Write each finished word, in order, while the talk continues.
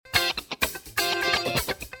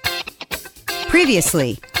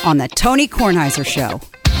Previously on the Tony Kornheiser Show.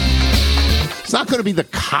 It's not going to be the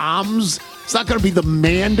comms. It's not going to be the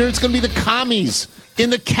Mander. It's going to be the commies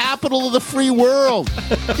in the capital of the free world,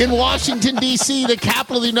 in Washington, D.C., the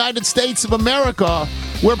capital of the United States of America,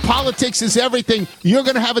 where politics is everything. You're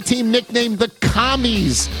going to have a team nicknamed the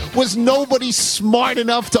Commies. Was nobody smart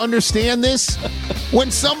enough to understand this? When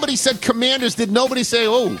somebody said Commanders, did nobody say,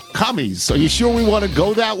 oh, Commies, are you sure we want to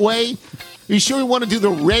go that way? Are you sure we want to do the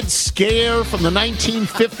Red Scare from the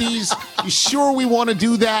 1950s? You sure we want to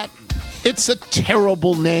do that? It's a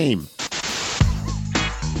terrible name.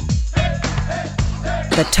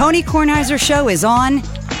 The Tony Kornheiser Show is on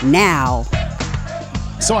now.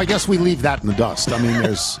 So I guess we leave that in the dust. I mean,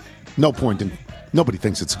 there's no point in... Nobody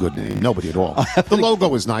thinks it's a good name. Nobody at all. The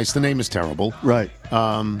logo is nice. The name is terrible. Right.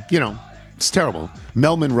 It's terrible.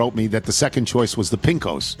 Melman wrote me that the second choice was the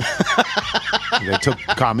Pinkos. They took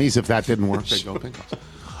commies. If that didn't work, they'd go Pinkos.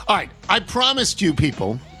 All right. I promised you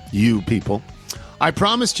people, I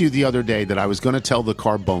promised you the other day that I was going to tell the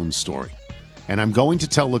Carbone story. And I'm going to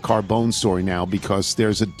tell the Carbone story now because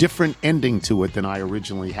there's a different ending to it than I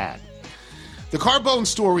originally had. The Carbone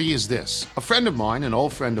story is this. A friend of mine, an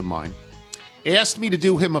old friend of mine, asked me to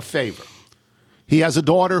do him a favor. He has a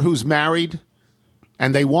daughter who's married,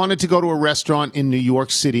 and they wanted to go to a restaurant in New York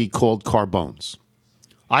City called Carbone's.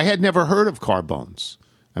 I had never heard of Carbone's,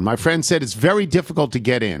 and my friend said it's very difficult to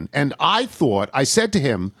get in. And I said to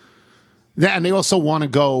him, and they also want to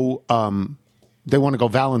go,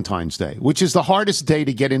 Valentine's Day, which is the hardest day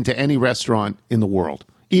to get into any restaurant in the world,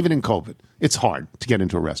 even in COVID. It's hard to get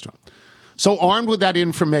into a restaurant. So armed with that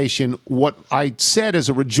information, what I said as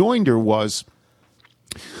a rejoinder was,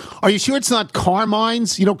 are you sure it's not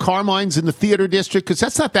Carmine's? You know, Carmine's in the theater district? Because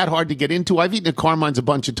that's not that hard to get into. I've eaten at Carmine's a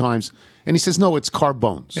bunch of times. And he says, no, it's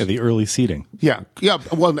Carbone's. Yeah, the early seating. Yeah.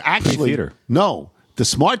 Well, actually, Pre-theater. No. The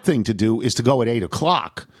smart thing to do is to go at 8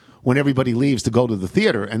 o'clock when everybody leaves to go to the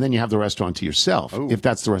theater, and then you have the restaurant to yourself, if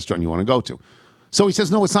that's the restaurant you want to go to. So he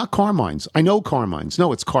says, no, it's not Carmine's. I know Carmine's.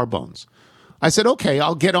 No, it's Carbone's. I said, okay,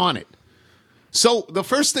 I'll get on it. So the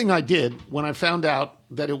first thing I did when I found out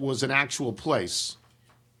that it was an actual place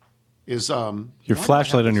is... your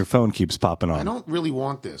flashlight on your phone keeps popping on. I don't really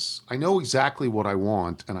want this. I know exactly what I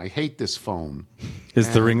want, and I hate this phone. Is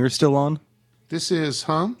the ringer still on? This is,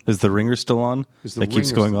 Is the ringer still on? That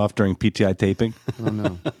keeps going off during PTI taping? I don't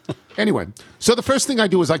know. Anyway, so the first thing I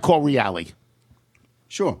do is I call Reali.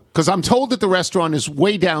 Sure. Because I'm told that the restaurant is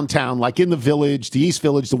way downtown, like in the Village, the East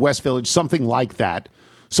Village, the West Village, something like that.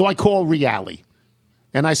 So I call Reali.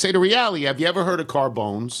 And I say to Reali, have you ever heard of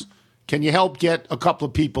Carbone's? Can you help get a couple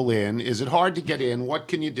of people in? Is it hard to get in? What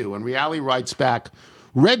can you do? And Reali writes back,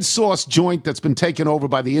 red sauce joint that's been taken over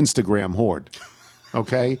by the Instagram horde.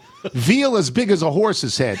 Okay? Veal as big as a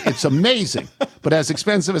horse's head. It's amazing, but as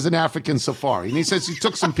expensive as an African safari. And he says he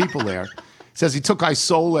took some people there. He says he took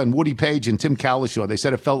Isola and Woody Page and Tim Calishaw. They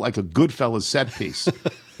said it felt like a Goodfellas set piece.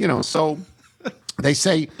 So they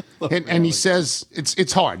say, and he says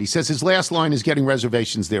it's hard. He says his last line is getting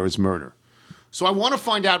reservations there is murder. So I want to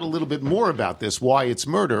find out a little bit more about this, why it's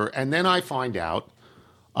murder, and then I find out,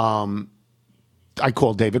 I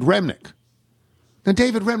call David Remnick. Now,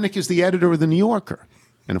 David Remnick is the editor of The New Yorker.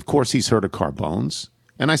 And, of course, he's heard of Carbone's.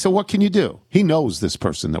 And I said, what can you do? He knows this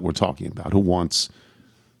person that we're talking about who wants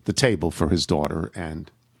the table for his daughter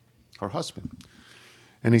and her husband.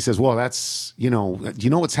 And he says, well, that's, do you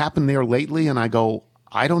know what's happened there lately? And I go,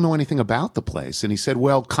 I don't know anything about the place. And he said,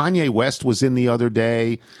 well, Kanye West was in the other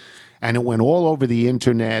day. And it went all over the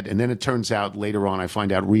internet. And then it turns out later on, I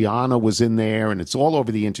find out Rihanna was in there. And it's all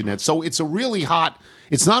over the internet. So it's a really hot,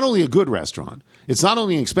 it's not only a good restaurant. It's not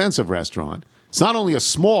only an expensive restaurant. It's not only a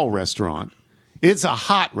small restaurant. It's a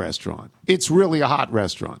hot restaurant. It's really a hot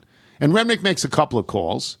restaurant. And Remnick makes a couple of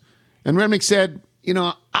calls. And Remnick said,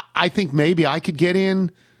 I think maybe I could get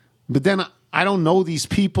in. But then I don't know these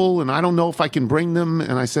people, and I don't know if I can bring them.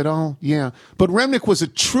 And I said, oh, yeah. But Remnick was a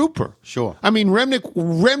trooper. Sure. I mean,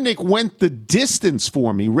 Remnick went the distance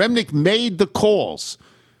for me. Remnick made the calls.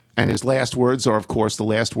 And his last words are, of course, the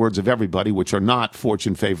last words of everybody, which are not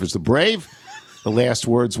fortune favors the brave. The last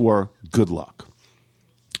words were, good luck.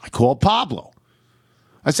 I call Pablo.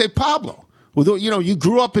 I say, Pablo, you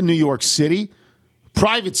grew up in New York City,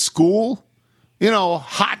 private school,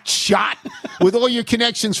 hot shot with all your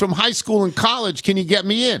connections from high school and college. Can you get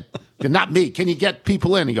me in? Not me. Can you get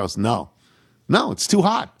people in? He goes, no, it's too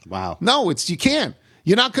hot. Wow. No, you can't.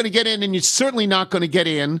 You're not going to get in, and you're certainly not going to get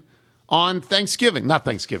in on Thanksgiving. Not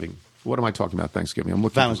Thanksgiving. What am I talking about? Thanksgiving. I'm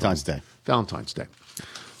looking Valentine's Day. Valentine's Day.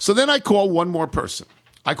 So then I call one more person.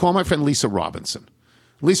 I call my friend Lisa Robinson.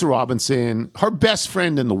 Lisa Robinson, her best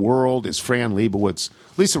friend in the world is Fran Lebowitz.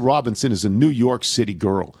 Lisa Robinson is a New York City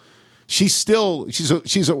girl.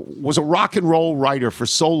 Was a rock and roll writer for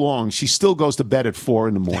so long. She still goes to bed at 4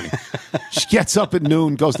 in the morning. She gets up at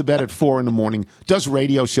noon, goes to bed at 4 in the morning, does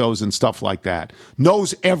radio shows and stuff like that.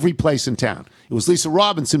 Knows every place in town. It was Lisa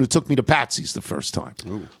Robinson who took me to Patsy's the first time.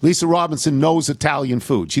 Ooh. Lisa Robinson knows Italian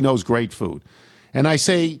food. She knows great food. And I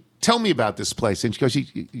say, tell me about this place. And she goes,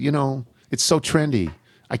 it's so trendy.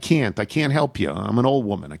 I can't help you. I'm an old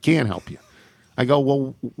woman. I can't help you. I go,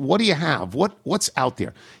 well, what do you have? What's out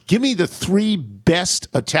there? Give me the 3 best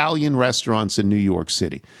Italian restaurants in New York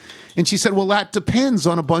City. And she said, well, that depends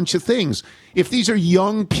on a bunch of things. If these are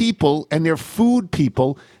young people and they're food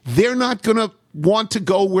people, they're not going to want to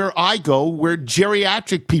go where I go, where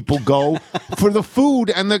geriatric people go for the food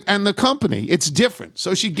and the company. It's different.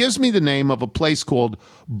 So she gives me the name of a place called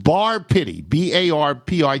Bar Pitti,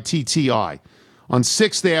 Barpitti, on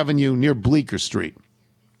 6th Avenue near Bleecker Street.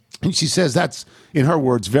 And she says that's, in her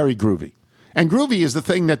words, very groovy. And groovy is the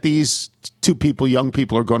thing that these 2 people, young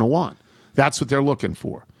people, are going to want. That's what they're looking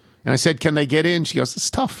for. And I said, can they get in? She goes,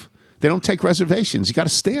 it's tough. They don't take reservations. You got to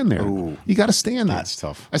stand there. Ooh, you got to stand there. That's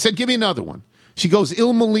tough. I said, give me another one. She goes,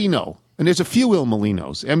 Il Molino. And there's a few Il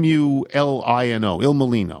Molinos, Mulino, Il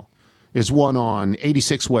Molino. There's one on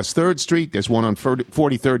 86 West 3rd Street. There's one on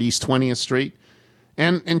 43rd East 20th Street.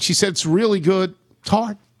 And she said, it's really good. It's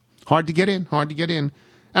hard to get in.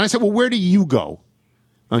 And I said, well, where do you go?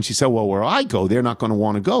 And she said, well, where I go, they're not going to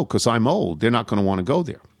want to go because I'm old. They're not going to want to go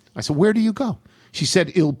there. I said, where do you go? She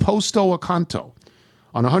said, Il Posto Accanto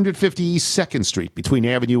on 150 East 2nd Street between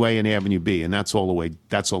Avenue A and Avenue B. And that's all the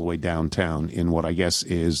way downtown in what I guess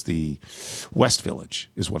is the West Village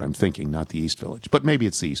is what I'm thinking, not the East Village. But maybe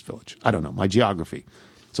it's the East Village. I don't know. My geography.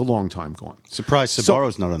 It's a long time gone. Surprised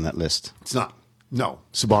Sbarro's not on that list. It's not. No,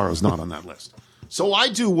 Sbarro's not on that list. So I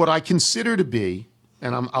do what I consider to be,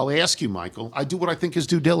 and I'll ask you, Michael, I do what I think is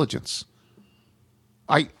due diligence.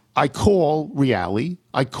 I call Reali,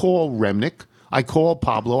 I call Remnick, I call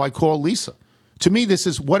Pablo, I call Lisa. To me, this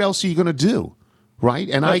is what else are you going to do, right?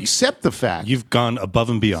 And I accept the fact. You've gone above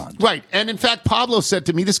and beyond. Right. And in fact, Pablo said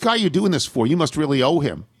to me, this guy you're doing this for, you must really owe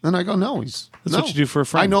him. And I go, no, That's what you do for a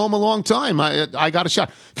friend. I know him a long time. I got a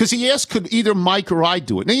shot. Because he asked, could either Mike or I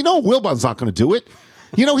do it? Now, Wilbon's not going to do it.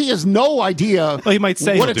 He has no idea he might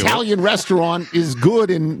say what Italian restaurant is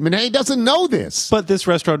good in Manhattan. He doesn't know this. But this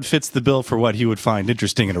restaurant fits the bill for what he would find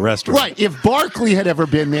interesting in a restaurant. Right. If Barkley had ever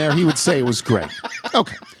been there, he would say it was great.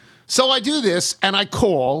 Okay. So I do this, and I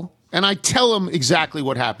call, and I tell him exactly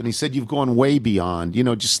what happened. He said, you've gone way beyond.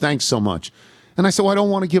 Just thanks so much. And I said, well, I don't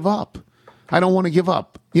want to give up.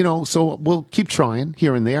 So we'll keep trying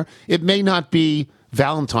here and there. It may not be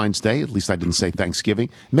Valentine's Day. At least I didn't say Thanksgiving.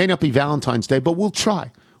 It may not be Valentine's Day, but we'll try.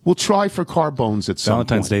 We'll try for Carbones at some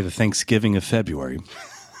Valentine's point. Day, the Thanksgiving of February.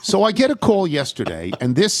 So I get a call yesterday,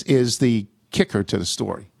 and this is the kicker to the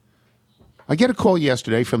story. I get a call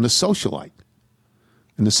yesterday from the socialite.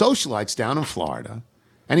 And the socialite's down in Florida,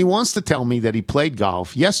 and he wants to tell me that he played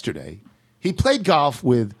golf yesterday. He played golf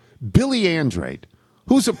with Billy Andrade,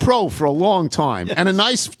 who's a pro for a long time, and a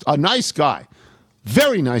nice guy.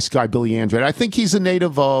 Very nice guy, Billy Andrade. I think he's a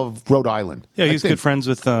native of Rhode Island. Yeah, he's good friends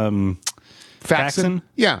with Faxon.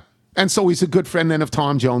 Yeah. And so he's a good friend then of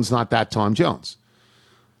Tom Jones, not that Tom Jones.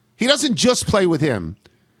 He doesn't just play with him.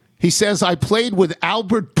 He says, I played with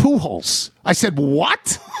Albert Pujols. I said,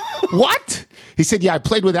 what? What? He said, yeah, I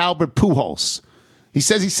played with Albert Pujols. He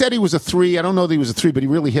said he was a 3. I don't know that he was a 3, but he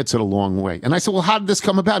really hits it a long way. And I said, well, how did this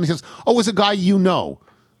come about? And he says, oh, it's a guy you know.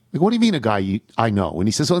 Like, what do you mean a guy I know? And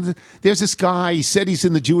he says, oh, there's this guy. He said he's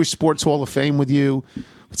in the Jewish Sports Hall of Fame with you.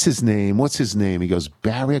 What's his name? He goes,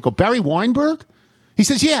 Barry. I go, Barry Weinberg? He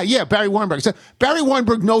says, yeah, Barry Weinberg. I said, Barry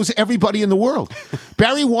Weinberg knows everybody in the world.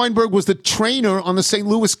 Barry Weinberg was the trainer on the St.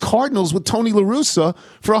 Louis Cardinals with Tony La Russa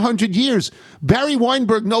for 100 years. Barry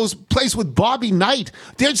Weinberg plays with Bobby Knight.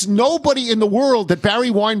 There's nobody in the world that Barry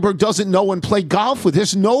Weinberg doesn't know and play golf with.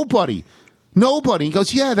 There's nobody. He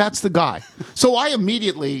goes, yeah, that's the guy. So I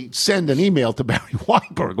immediately send an email to Barry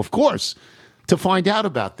Weinberg, of course, to find out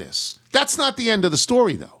about this. That's not the end of the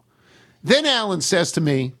story, though. Then Alan says to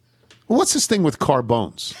me, well, what's this thing with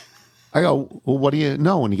Carbones? I go, well, what do you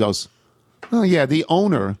know? And he goes, oh, yeah, the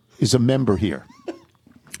owner is a member here.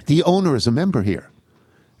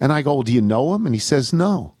 And I go, well, do you know him? And he says,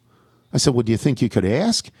 no. I said, well, do you think you could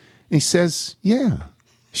ask? And he says, yeah,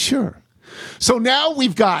 sure. So now we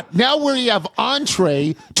have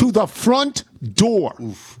entree to the front door.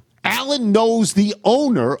 Oof. Alan knows the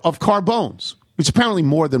owner of Carbones, which apparently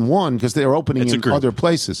more than one because they're opening in other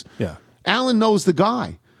places. Yeah. Alan knows the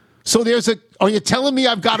guy. So are you telling me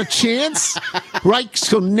I've got a chance? Right?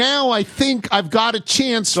 So now I think I've got a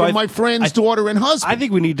chance for my friend's daughter and husband. I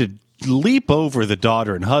think we need to leap over the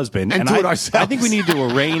daughter and husband and do it ourselves. I think we need to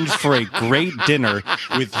arrange for a great dinner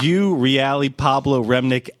with you, Reale, Pablo,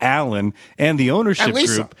 Remnick, Alan, and the ownership and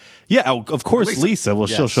Lisa. group. Yeah, of course, Lisa. Well,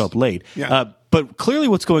 she'll show up late. Yeah. But clearly,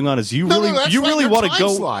 what's going on is you really want to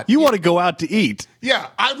go. Slot. You want to go out to eat. Yeah,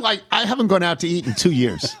 I haven't gone out to eat in 2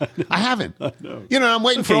 years. I haven't. No. I'm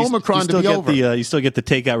waiting for Omicron to be over. You still get the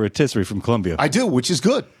takeout rotisserie from Columbia. I do, which is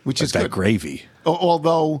good. That gravy.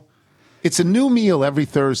 Although it's a new meal every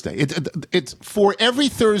Thursday. It's for every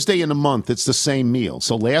Thursday in a month. It's the same meal.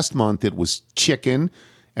 So last month it was chicken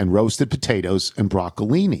and roasted potatoes and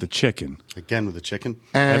broccolini. The chicken again with the chicken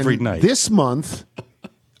and every night. This month,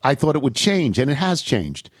 I thought it would change, and it has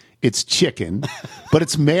changed. It's chicken, but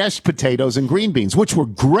it's mashed potatoes and green beans, which were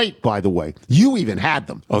great, by the way. You even had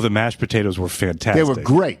them. Oh, the mashed potatoes were fantastic. They were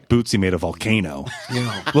great. Bootsy made a volcano.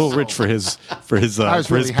 A little rich for his I was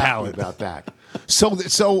really his happy palate about that.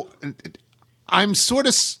 So I'm sort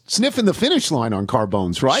of sniffing the finish line on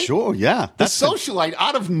Carbones, right? Sure, yeah. That's socialite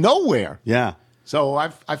out of nowhere. Yeah. So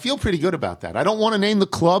I feel pretty good about that. I don't want to name the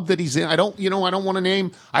club that he's in. I don't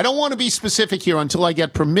want to be specific here until I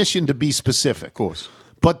get permission to be specific. Of course.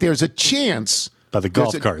 But there's a chance. By the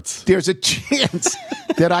golf carts. There's a chance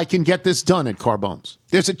that I can get this done at Carbones.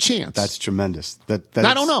 There's a chance. That's tremendous.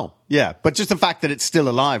 I don't know. Yeah, but just the fact that it's still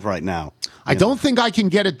alive right now. I don't think I can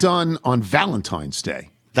get it done on Valentine's Day.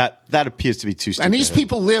 That appears to be too stupid. And these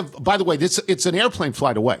people live, by the way, it's an airplane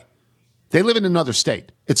flight away. They live in another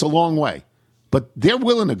state. It's a long way. But they're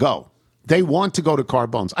willing to go. They want to go to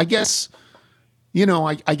Carbones. I guess,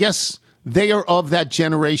 I guess they are of that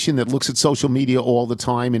generation that looks at social media all the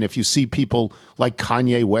time. And if you see people like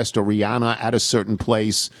Kanye West or Rihanna at a certain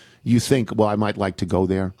place, you think, well, I might like to go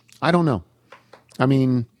there. I don't know. I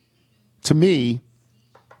mean, to me,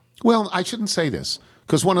 well, I shouldn't say this.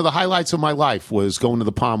 Because one of the highlights of my life was going to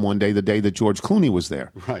the Palm one day, the day that George Clooney was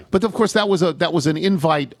there. Right. But of course, that was an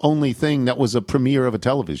invite-only thing. That was a premiere of a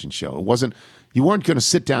television show. It wasn't. You weren't going to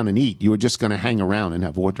sit down and eat. You were just going to hang around and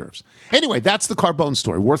have hors d'oeuvres. Anyway, that's the Carbone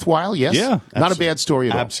story. Worthwhile, yes? Yeah. Not a bad story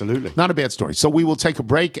at all. Absolutely. Not a bad story. So we will take a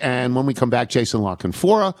break, and when we come back, Jason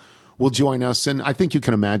Lockenfora will join us, and I think you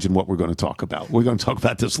can imagine what we're going to talk about. We're going to talk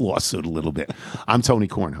about this lawsuit a little bit. I'm Tony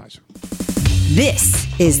Kornheiser. This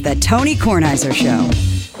is the Tony Kornheiser Show.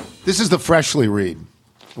 This is the Freshly read.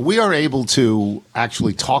 We are able to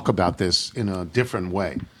actually talk about this in a different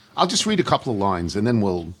way. I'll just read a couple of lines, and then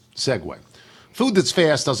we'll segue. Food that's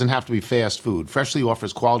fast doesn't have to be fast food. Freshly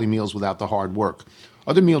offers quality meals without the hard work.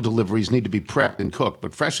 Other meal deliveries need to be prepped and cooked,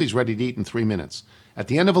 but Freshly's ready to eat in 3 minutes. At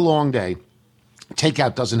the end of a long day,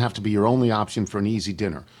 takeout doesn't have to be your only option for an easy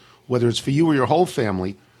dinner. Whether it's for you or your whole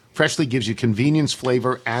family, Freshly gives you convenience,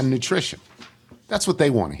 flavor, and nutrition. That's what they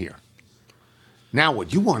want to hear. Now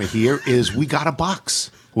what you want to hear is we got a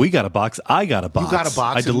box. We got a box. I got a box. You got a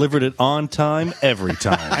box. I delivered it on time every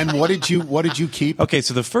time. And what did you keep? Okay,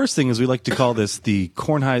 so the first thing is we like to call this the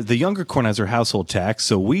younger Kornheiser household tax.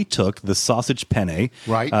 So we took the sausage penne.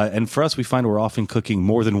 Right. And for us, we find we're often cooking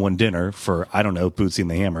more than one dinner for, I don't know, Bootsy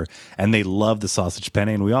and the Hammer. And they love the sausage penne.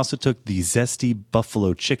 And we also took the zesty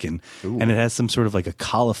buffalo chicken. Ooh. And it has some sort of like a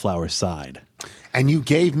cauliflower side. And you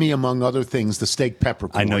gave me, among other things, the steak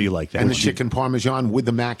peppercorn. I know you like that. And the chicken parmesan with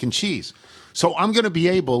the mac and cheese. So I'm going to be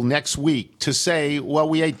able next week to say, well,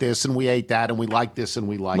 we ate this and we ate that and we like this and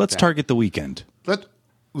we like that. Let's target the weekend.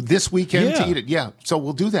 This weekend to eat it. Yeah. So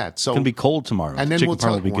we'll do that. So it's going to be cold tomorrow. And then chicken we'll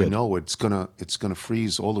tell you, good. no, it's going to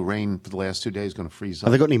freeze. All the rain for the last 2 days is going to freeze up.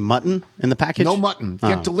 Have they got any mutton in the package? No mutton.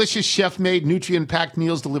 Get delicious chef-made, nutrient-packed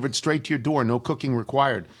meals delivered straight to your door. No cooking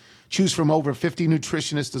required. Choose from over 50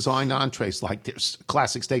 nutritionist-designed entrees like their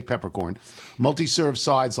classic steak peppercorn, multi-serve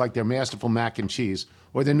sides like their masterful mac and cheese,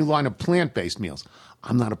 or their new line of plant-based meals.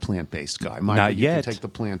 I'm not a plant-based guy. Not yet. You can take the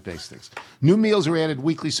plant-based things. New meals are added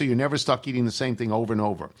weekly, so you're never stuck eating the same thing over and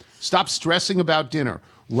over. Stop stressing about dinner.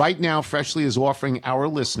 Right now, Freshly is offering our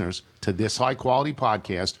listeners to this high-quality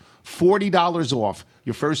podcast $40 off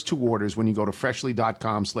your first 2 orders when you go to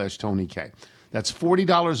freshly.com/TonyK. That's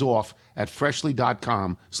 $40 off at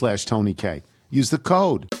freshly.com/TonyK. Use the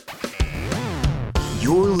code.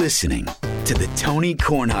 You're listening to the Tony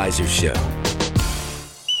Kornheiser Show.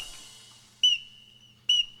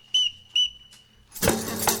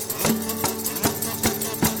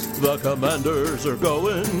 The commanders are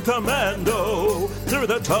going commando. Through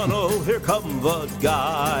the tunnel, here come the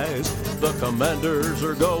guys. The commanders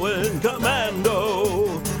are going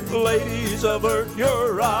commando. Ladies, avert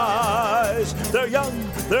your eyes. They're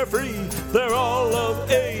young, they're free, they're all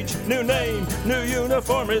of age. New name, new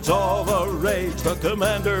uniform, it's all the rage. The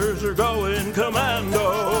Commanders are going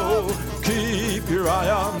commando. Keep your eye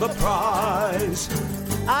on the prize.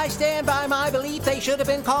 I stand by my belief they should have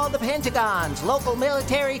been called the Pentagons. Local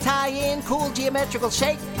military tie-in, cool geometrical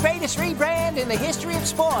shape, greatest rebrand in the history of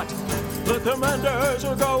sport. The Commanders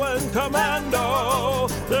are going commando.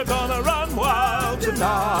 They're gonna run wild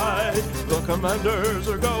tonight. The Commanders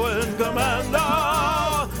are going commando.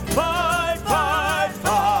 Fight, fight,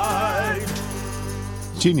 fight.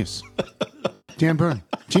 Genius. Dan Byrne.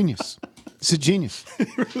 Genius. It's a genius.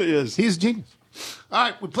 It really is. He's a genius. All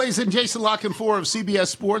right, we plays in Jason Lock-and-4 of CBS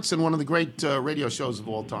Sports and one of the great radio shows of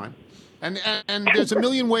all time. And there's a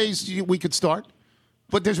million ways we could start,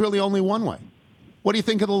 but there's really only one way. What do you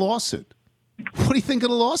think of the lawsuit? What do you think of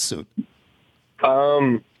the lawsuit?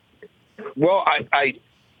 Well, I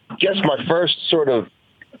guess my first sort of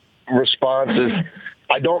response is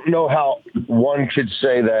I don't know how one could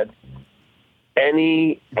say that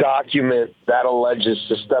any document that alleges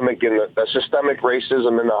systemic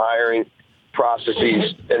racism in the hiring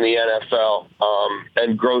processes in the NFL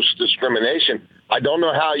and gross discrimination. I don't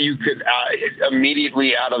know how you could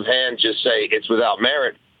immediately out of hand just say it's without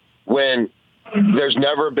merit when there's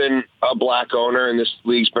never been a black owner, and this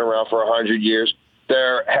league's been around for 100 years.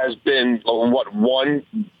 There has been, one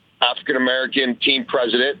African-American team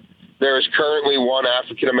president. There is currently one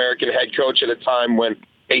African-American head coach at a time when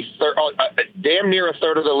damn near a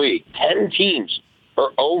third of the league, 10 teams,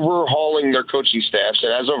 are overhauling their coaching staffs.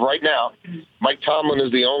 And as of right now, Mike Tomlin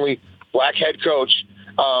is the only black head coach.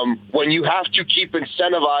 When you have to keep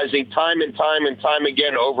incentivizing time and time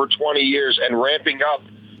again over 20 years and ramping up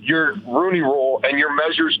your Rooney Rule and your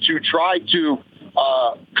measures to try to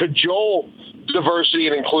cajole diversity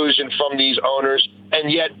and inclusion from these owners,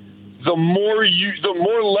 and yet the more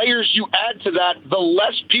layers you add to that, the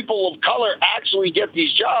less people of color actually get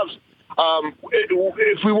these jobs.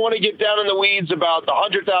 If we want to get down in the weeds about the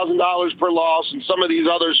 $100,000 per loss and some of these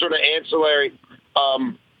other sort of ancillary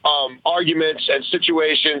arguments and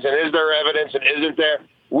situations, and is there evidence and isn't there,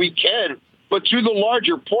 we can. But to the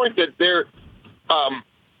larger point that there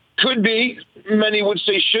could be, many would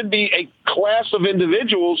say should be, a class of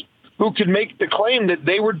individuals who could make the claim that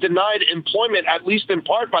they were denied employment, at least in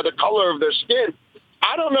part by the color of their skin.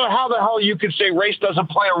 I don't know how the hell you could say race doesn't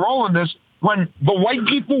play a role in this when the white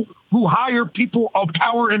people who hire people of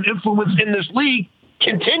power and influence in this league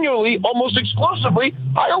continually, almost exclusively,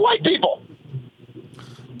 hire white people.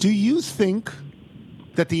 Do you think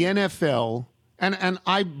that the NFL, and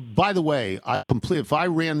I, by the way, if I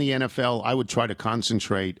ran the NFL, I would try to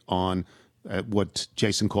concentrate on what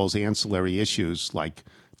Jason calls ancillary issues like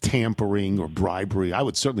tampering or bribery. I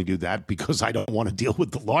would certainly do that because I don't want to deal with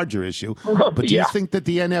the larger issue. But do you think that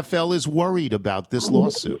the NFL is worried about this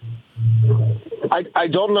lawsuit? I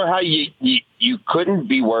don't know how you couldn't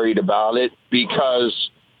be worried about it, because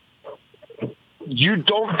you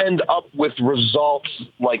don't end up with results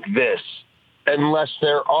like this unless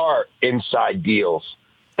there are inside deals,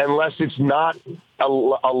 unless it's not a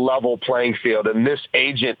level playing field. And this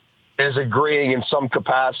agent is agreeing in some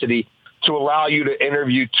capacity to allow you to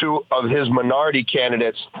interview two of his minority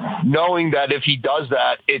candidates, knowing that if he does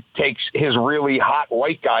that, it takes his really hot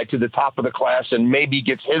white guy to the top of the class and maybe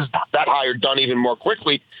gets that hire done even more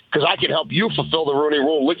quickly, because I can help you fulfill the Rooney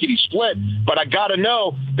Rule lickety-split. But I got to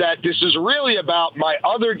know that this is really about my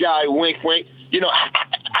other guy, wink, wink. You know,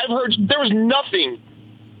 I've heard there was nothing,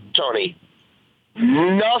 Tony,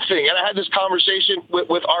 nothing. And I had this conversation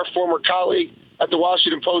with our former colleague at the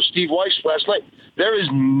Washington Post, Steve Weiss, last night. There is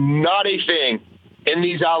not a thing in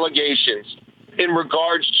these allegations in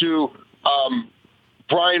regards to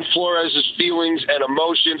Brian Flores' feelings and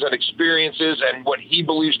emotions and experiences and what he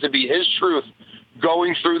believes to be his truth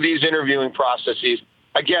going through these interviewing processes.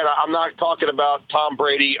 Again, I'm not talking about Tom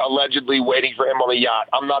Brady allegedly waiting for him on a yacht.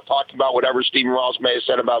 I'm not talking about whatever Stephen Ross may have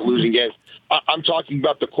said about losing games. I'm talking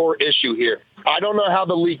about the core issue here. I don't know how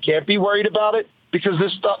the league can't be worried about it, because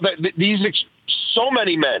this stuff, so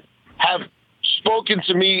many men have spoken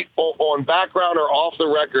to me on background or off the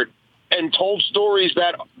record and told stories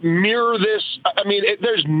that mirror this. I mean,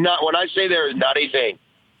 there's not, when I say there is not a thing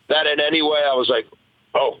that in any way I was like,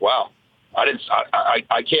 oh, wow,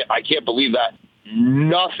 I can't believe that.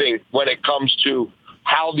 Nothing when it comes to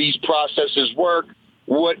how these processes work,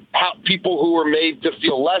 how people who are made to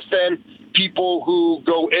feel less than, people who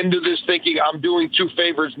go into this thinking I'm doing two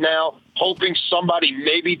favors now, hoping somebody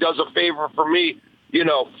maybe does a favor for me,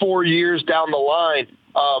 4 years down the line.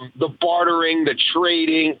 The bartering, the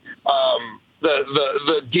trading,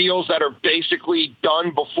 the deals that are basically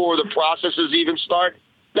done before the processes even start.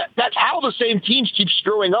 That's how the same teams keep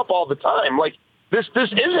screwing up all the time. Like, this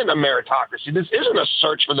isn't a meritocracy. This isn't a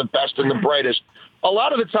search for the best and the brightest. A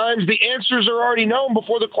lot of the times, the answers are already known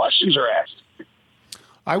before the questions are asked.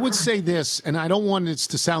 I would say this, and I don't want it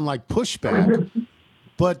to sound like pushback,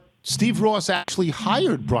 but Steve Ross actually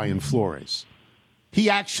hired Brian Flores. He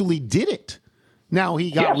actually did it. Now,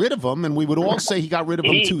 he got rid of him, and we would all say he got rid of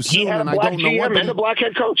him too soon, and I don't know what. And a black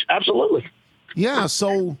head coach, absolutely. Yeah,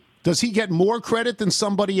 so does he get more credit than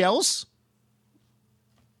somebody else?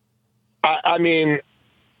 I mean,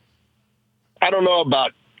 I don't know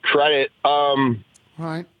about credit.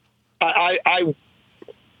 Right.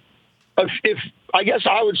 I guess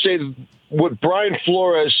I would say what Brian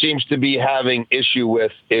Flores seems to be having issue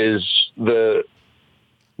with is the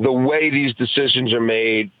way these decisions are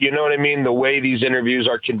made. You know what I mean? The way these interviews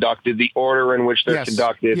are conducted, the order in which they're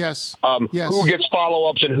conducted. Yes. Who gets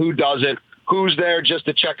follow-ups and who doesn't, who's there just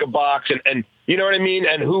to check a box, and you know what I mean,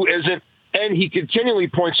 and who isn't. And he continually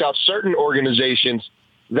points out certain organizations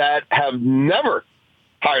that have never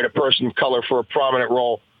hired a person of color for a prominent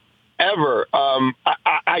role ever.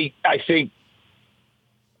 I think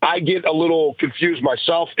I get a little confused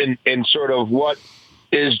myself in sort of what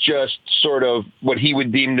is just sort of what he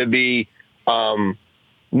would deem to be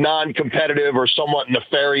non-competitive or somewhat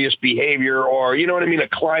nefarious behavior, or, you know what I mean, a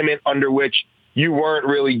climate under which you weren't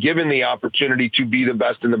really given the opportunity to be the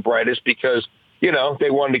best and the brightest because, you know, they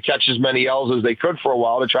wanted to catch as many L's as they could for a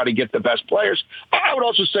while to try to get the best players. I would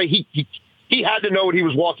also say he had to know what he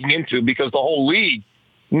was walking into because the whole league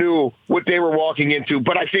knew what they were walking into.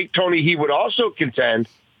 But I think, Tony, he would also contend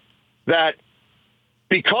that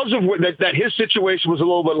because of that his situation was a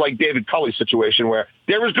little bit like David Culley's situation, where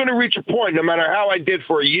there was going to reach a point, no matter how I did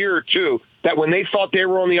for a year or two, that when they thought they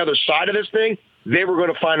were on the other side of this thing, they were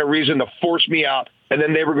going to find a reason to force me out, and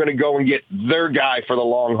then they were going to go and get their guy for the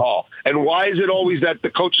long haul. And why is it always that the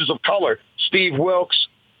coaches of color, Steve Wilkes,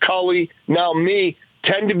 Culley, now me,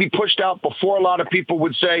 tend to be pushed out before a lot of people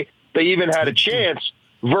would say they even had a chance,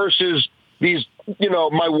 versus these, you know,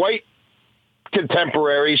 my white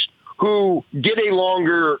contemporaries who get a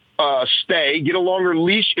longer stay, get a longer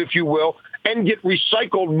leash, if you will, and get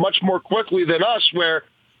recycled much more quickly than us, where,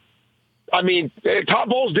 I mean, Todd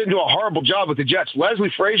Bowles didn't do a horrible job with the Jets.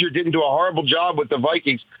 Leslie Frazier didn't do a horrible job with the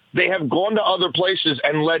Vikings. They have gone to other places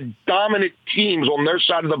and led dominant teams on their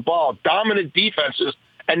side of the ball, dominant defenses,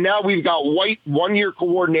 and now we've got white one-year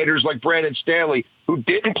coordinators like Brandon Staley who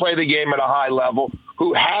didn't play the game at a high level,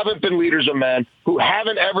 who haven't been leaders of men, who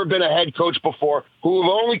haven't ever been a head coach before, who have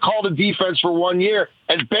only called a defense for 1 year,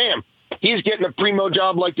 and bam, he's getting a primo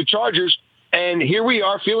job like the Chargers, and here we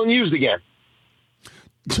are feeling used again.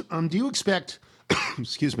 Do you expect,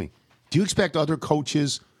 excuse me, do you expect other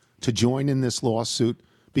coaches to join in this lawsuit?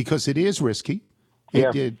 Because it is risky.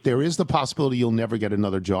 There is the possibility you'll never get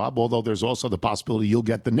another job, although there's also the possibility you'll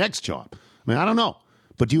get the next job. I mean, I don't know.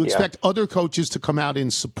 But do you expect other coaches to come out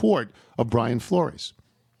in support of Brian Flores?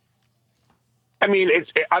 I mean,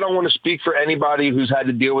 I don't want to speak for anybody who's had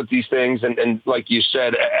to deal with these things. And like you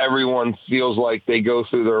said, everyone feels like they go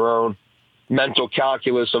through their own mental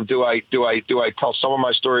calculus of do I tell some of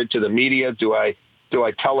my story to the media? Do I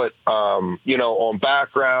tell it, on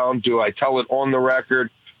background? Do I tell it on the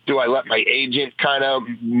record? Do I let my agent kind of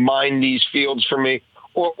mine these fields for me?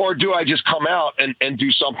 Or do I just come out and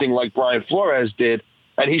do something like Brian Flores did?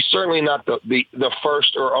 And he's certainly not the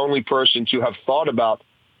first or only person to have thought about,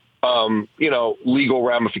 legal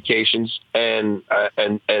ramifications and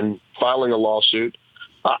filing a lawsuit.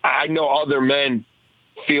 I know other men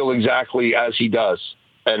feel exactly as he does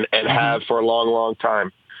and have for a long, long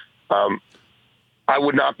time. I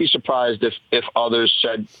would not be surprised if others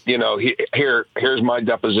said, here's my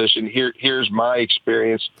deposition. Here's my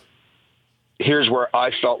experience. Here's where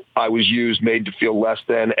I felt I was used, made to feel less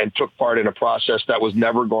than, and took part in a process that was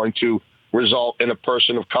never going to result in a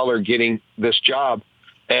person of color getting this job.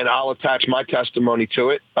 And I'll attach my testimony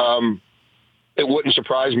to it. It wouldn't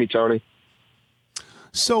surprise me, Tony.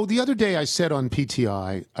 So the other day I said on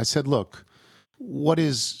PTI, I said, look, what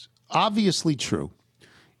is obviously true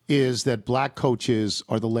is that black coaches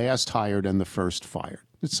are the last hired and the first fired.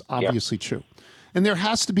 It's obviously true. And there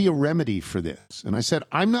has to be a remedy for this. And I said,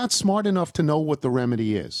 I'm not smart enough to know what the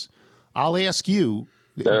remedy is. I'll ask you,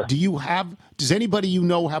 does anybody you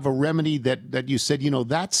know have a remedy that you said,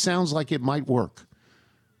 that sounds like it might work?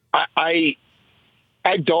 I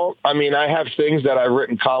don't. I mean, I have things that I've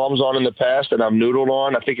written columns on in the past and I've noodled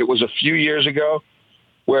on. I think it was a few years ago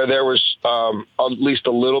where there was at least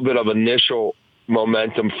a little bit of initial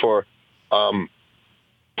momentum for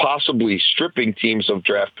possibly stripping teams of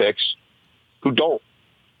draft picks who don't,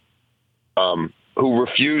 who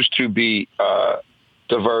refuse to be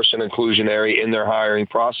diverse and inclusionary in their hiring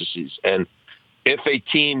processes. And if a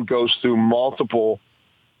team goes through multiple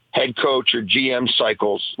head coach or GM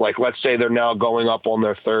cycles, like let's say they're now going up on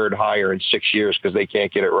their third hire in 6 years because they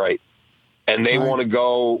can't get it right, and they want to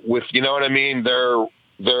go with, you know what I mean, their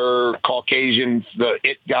Caucasian, the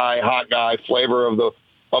it guy, hot guy flavor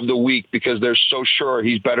of the week because they're so sure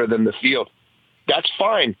he's better than the field. That's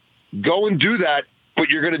fine. Go and do that, but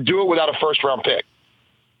you're going to do it without a first-round pick.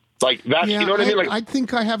 Like that's, you know what I mean? Like, I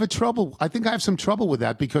think I have some trouble with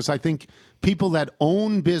that because I think people that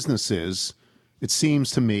own businesses, it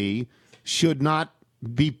seems to me, should not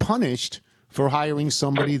be punished for hiring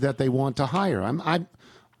somebody that they want to hire.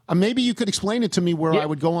 Maybe you could explain it to me where I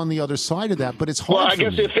would go on the other side of that, but it's hard. Well, I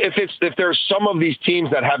guess if there's some of these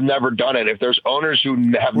teams that have never done it, if there's owners who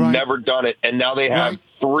have never done it, and now they have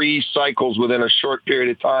 3 cycles within a short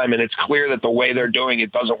period of time, and it's clear that the way they're doing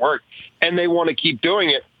it doesn't work, and they want to keep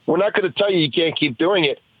doing it, we're not going to tell you can't keep doing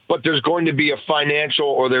it, but there's going to be a financial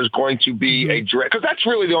or there's going to be a direct, because that's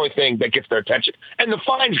really the only thing that gets their attention. And the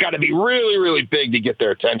fine's got to be really, really big to get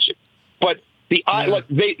their attention. But like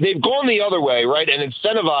they've gone the other way, right, and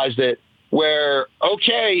incentivized it where,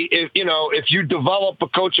 okay, if you develop a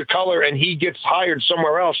coach of color and he gets hired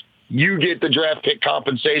somewhere else, you get the draft pick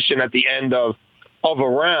compensation at the end of a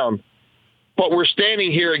round. But we're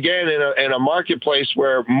standing here again in a marketplace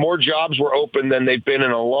where more jobs were open than they've been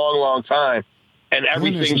in a long, long time, and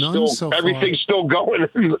everything's still going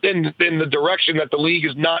in the direction that the league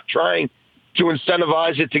is not trying to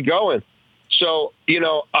incentivize it to go in. So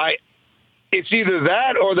it's either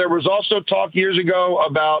that or there was also talk years ago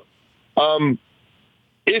about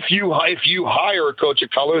if you hire a coach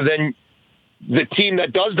of color, then the team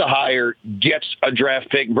that does the hire gets a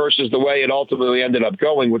draft pick versus the way it ultimately ended up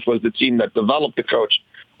going, which was the team that developed the coach.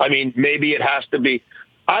 I mean, maybe it has to be,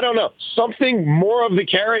 I don't know, something more of the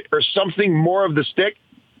carrot or something more of the stick,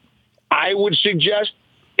 I would suggest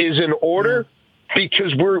is in order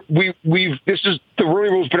because this is the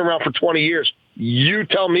Rooney Rule's been around for 20 years. You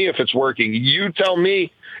tell me if it's working. You tell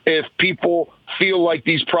me if people feel like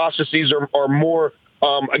these processes are more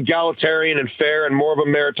egalitarian and fair and more of a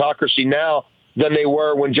meritocracy now than they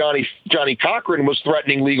were when Johnny Cochran was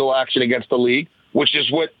threatening legal action against the league, which is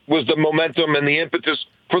what was the momentum and the impetus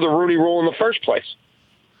for the Rooney Rule in the first place.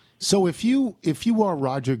 So if you are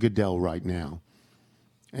Roger Goodell right now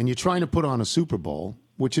and you're trying to put on a Super Bowl,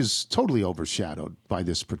 which is totally overshadowed by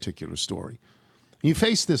this particular story, you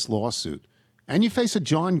face this lawsuit and you face a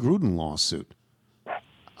John Gruden lawsuit.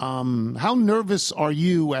 How nervous are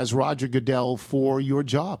you as Roger Goodell for your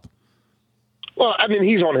job? Well, I mean,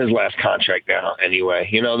 he's on his last contract now anyway.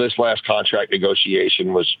 This last contract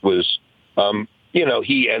negotiation was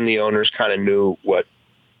he and the owners kind of knew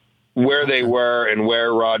where they were and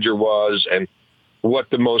where Roger was and what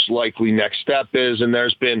the most likely next step is. And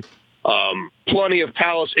there's been plenty of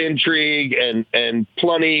palace intrigue and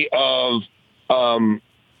plenty of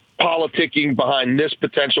politicking behind this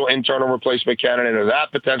potential internal replacement candidate or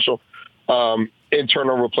that potential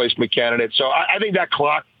internal replacement candidate. So I think that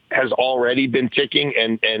clock has already been ticking,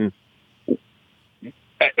 and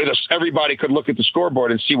everybody could look at the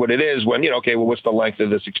scoreboard and see what it is when, what's the length of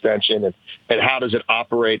this extension and how does it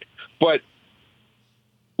operate? But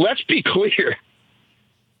let's be clear.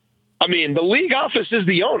 I mean, the league office is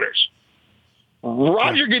the owners.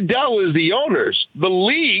 Roger Goodell is the owners. The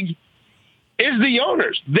league is the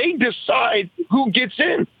owners. They decide who gets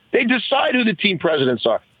in. They decide who the team presidents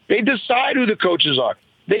are. They decide who the coaches are.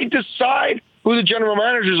 They decide who the general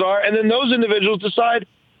managers are, and then those individuals decide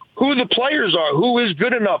who the players are, who is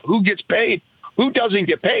good enough, who gets paid, who doesn't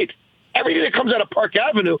get paid. Everything that comes out of Park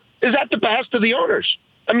Avenue is at the behest of the owners.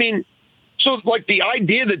 I mean, so like the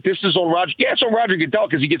idea that this is on Roger, it's on Roger Goodell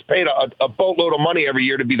because he gets paid a boatload of money every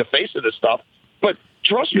year to be the face of this stuff. But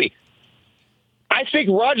trust me, I think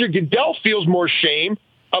Roger Goodell feels more shame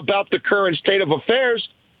about the current state of affairs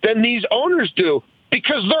than these owners do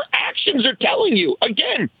because their actions are telling you.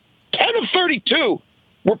 Again, 10 of 32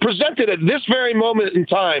 were presented at this very moment in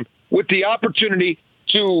time with the opportunity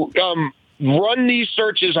to run these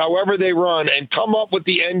searches however they run and come up with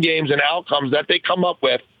the end games and outcomes that they come up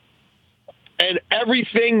with. And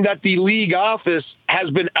everything that the league office has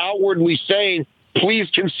been outwardly saying, please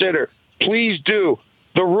consider, please do.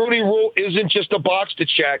 The Rooney Rule isn't just a box to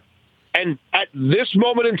check. And at this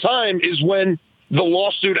moment in time is when the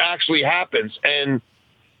lawsuit actually happens. And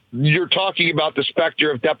you're talking about the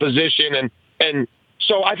specter of deposition. And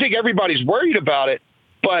so I think everybody's worried about it.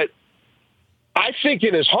 But I think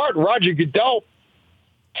in his heart, Roger Goodell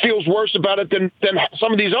feels worse about it than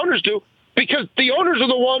some of these owners do because the owners are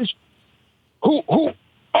the ones who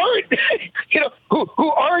aren't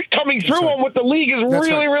who aren't coming through on what the league is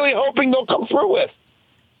really hoping they'll come through with.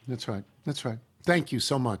 That's right. Thank you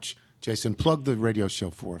so much, Jason. Plug the radio show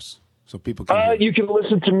for us so people can hear. You can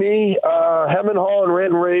listen to me, Hem and Haw and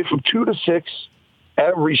Rand and Rave from 2 to 6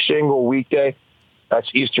 every single weekday. That's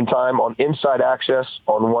Eastern Time on Inside Access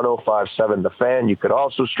on 105.7 The Fan. You could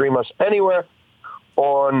also stream us anywhere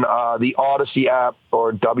on the Odyssey app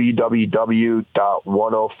or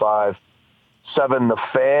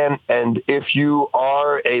www.105.7thefan. And if you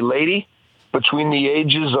are a lady between the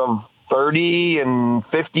ages of 30 and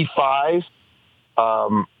 55,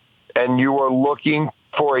 and you are looking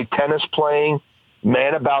for a tennis-playing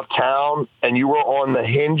man about town, and you are on the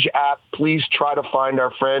Hinge app, please try to find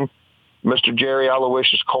our friend, Mr. Jerry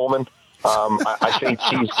Aloysius Coleman. I think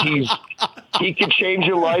he could change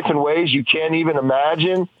your life in ways you can't even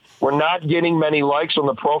imagine. We're not getting many likes on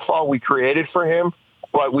the profile we created for him,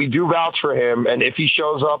 but we do vouch for him. And if he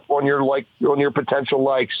shows up on your potential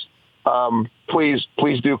likes, please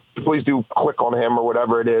do click on him or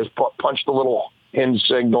whatever it is. Punch the little Hinge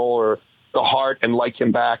signal or the heart and like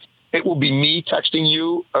him back. It will be me texting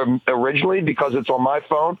you originally because it's on my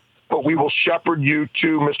phone, but we will shepherd you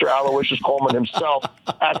to Mr. Aloysius Coleman himself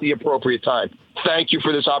at the appropriate time. Thank you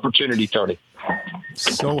for this opportunity, Tony.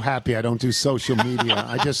 So happy I don't do social media.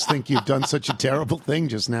 I just think you've done such a terrible thing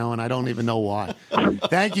just now, and I don't even know why.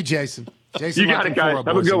 Thank you, Jason. Jason, you got it, guys.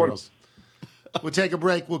 Have a good one. We'll take a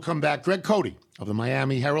break. We'll come back. Greg Cody of the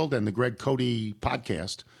Miami Herald and the Greg Cody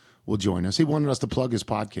podcast will join us. He wanted us to plug his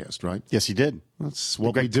podcast, right? Yes, he did. That's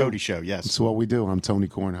what the we Greg do. Cody Show, yes. That's what we do. I'm Tony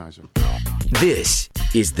Kornheiser. This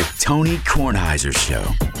is the Tony Kornheiser Show.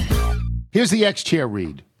 Here's the X chair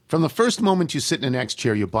read. From the first moment you sit in an X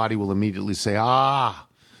chair, your body will immediately say, ah.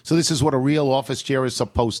 So this is what a real office chair is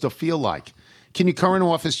supposed to feel like. Can your current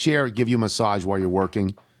office chair give you a massage while you're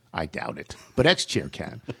working? I doubt it. But X chair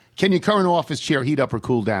can. Can your current office chair heat up or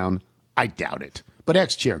cool down? I doubt it. But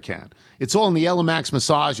X chair can. It's all in the Elemax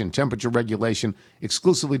massage and temperature regulation,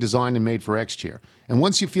 exclusively designed and made for X chair. And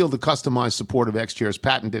once you feel the customized support of X chair's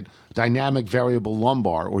patented dynamic variable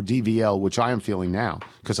lumbar, or DVL, which I am feeling now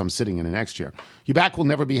because I'm sitting in an X chair, your back will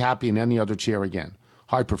never be happy in any other chair again.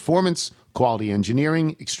 High performance, quality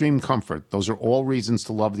engineering, extreme comfort. Those are all reasons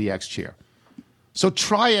to love the X chair. So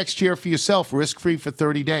try X chair for yourself, risk-free for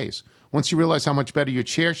 30 days. Once you realize how much better your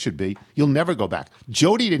chair should be, you'll never go back.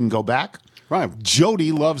 Jody didn't go back. Right.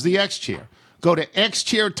 Jody loves the X chair. Go to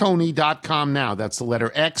xchairtony.com now. That's the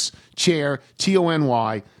letter X, chair,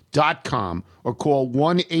 TONY.com, or call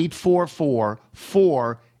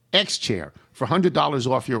 1-844-4-XChair for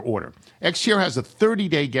 $100 off your order. X-Chair has a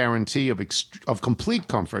 30-day guarantee of complete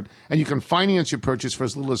comfort, and you can finance your purchase for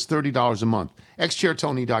as little as $30 a month.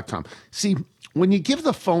 xchairtony.com. See, when you give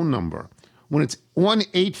the phone number, when it's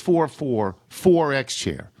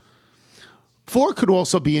 1-844-4-XChair, 4 could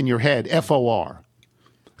also be in your head, F-O-R.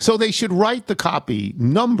 So they should write the copy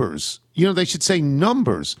numbers. You know, they should say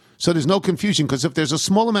numbers so there's no confusion, because if there's a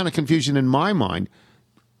small amount of confusion in my mind,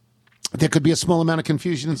 there could be a small amount of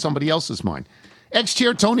confusion in somebody else's mind.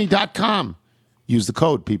 xchairtony.com. Use the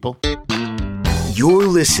code, people. You're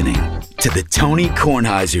listening to the Tony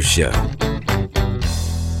Kornheiser Show.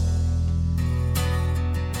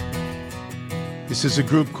 This is a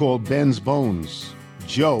group called Ben's Bones.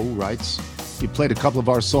 Joe writes, "You played a couple of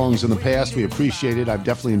our songs in the past. We appreciate it. I've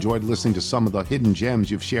definitely enjoyed listening to some of the hidden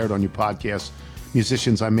gems you've shared on your podcast.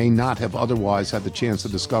 Musicians I may not have otherwise had the chance to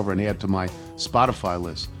discover and add to my Spotify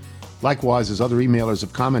list. Likewise, as other emailers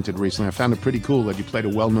have commented recently, I found it pretty cool that you played a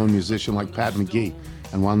well-known musician like Pat McGee.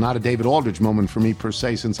 And while not a David Aldridge moment for me per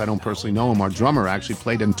se, since I don't personally know him, our drummer actually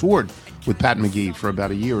played and toured with Pat McGee for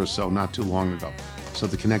about a year or so, not too long ago. So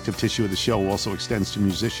the connective tissue of the show also extends to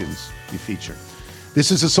musicians you feature.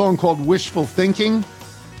 This is a song called Wishful Thinking.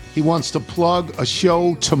 He wants to plug a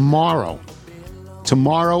show tomorrow.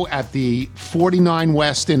 Tomorrow at the 49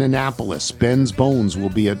 West in Annapolis. Ben's Bones will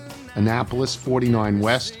be at Annapolis, 49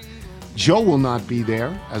 West. Joe will not be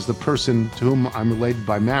there, as the person to whom I'm related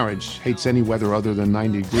by marriage hates any weather other than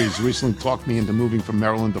 90 degrees. Recently talked me into moving from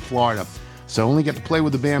Maryland to Florida. So I only get to play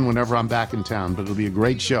with the band whenever I'm back in town, but it'll be a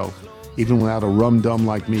great show, even without a rum-dum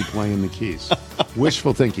like me playing the keys.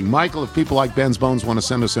 Wishful Thinking. Michael, if people like Ben's Bones want to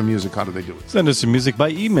send us their music, how do they do it? Send us some music by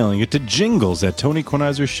emailing it to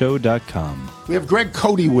jingles@TonyKornheiserShow.com. We have Greg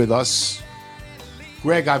Cody with us.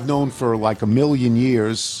 Greg I've known for like a million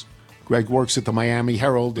years. Greg works at the Miami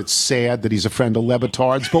Herald. It's sad that he's a friend of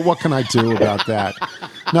Lebitard's, but what can I do about that?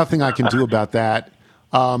 Nothing I can do about that.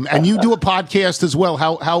 And you do a podcast as well.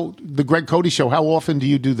 How the Greg Cody Show, how often do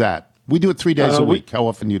you do that? We do it 3 days a week. How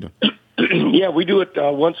often do you do? Yeah, we do it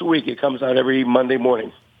once a week. It comes out every Monday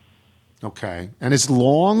morning. Okay. And it's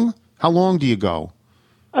long? How long do you go?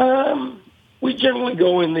 We generally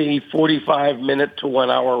go in the 45-minute to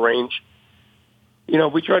 1 hour range.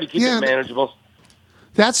 We try to keep it manageable.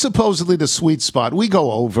 That's supposedly the sweet spot. We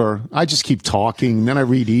go over. I just keep talking. Then I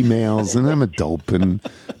read emails, and I'm a dope. And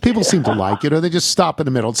people seem to like it, or they just stop in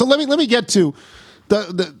the middle. So let me get to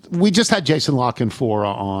the. We just had Jason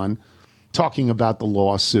Lockenfora on talking about the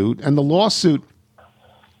lawsuit, and the lawsuit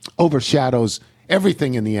overshadows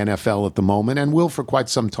everything in the NFL at the moment, and will for quite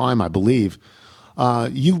some time, I believe.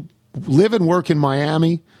 You live and work in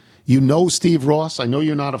Miami. You know Steve Ross. I know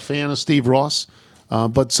you're not a fan of Steve Ross,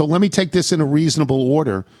 but so let me take this in a reasonable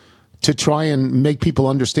order to try and make people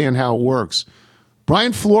understand how it works.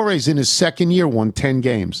 Brian Flores, in his second year, won 10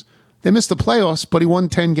 games. They missed the playoffs, but he won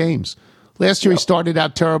 10 games. Last year, he started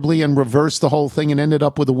out terribly and reversed the whole thing and ended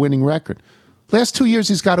up with a winning record. Last 2 years,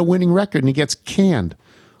 he's got a winning record, and he gets canned.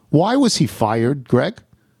 Why was he fired, Greg?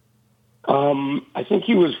 I think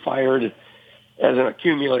he was fired as an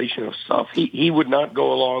accumulation of stuff. He would not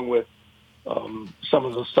go along with some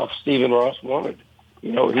of the stuff Stephen Ross wanted.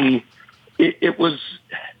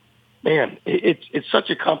 It's such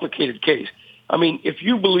a complicated case. I mean, if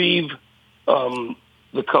you believe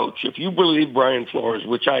the coach, if you believe Brian Flores,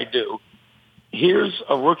 which I do, here's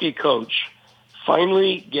a rookie coach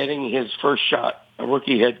finally getting his first shot, a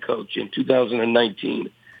rookie head coach in 2019.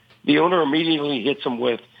 The owner immediately hits him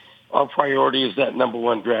with, our priority is that number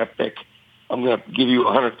one draft pick. I'm going to give you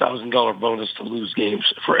a $100,000 bonus to lose games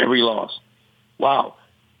for every loss. Wow.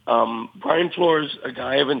 Brian Flores, a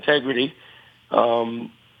guy of integrity,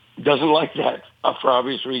 doesn't like that for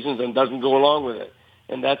obvious reasons and doesn't go along with it.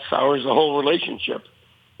 And that sours the whole relationship.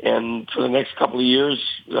 And for the next couple of years,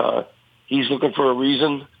 he's looking for a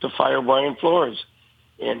reason to fire Brian Flores.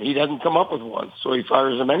 And he doesn't come up with one, so he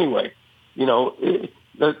fires him anyway.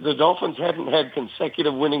 The Dolphins hadn't had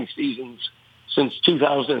consecutive winning seasons since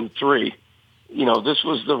 2003. This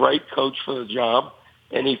was the right coach for the job,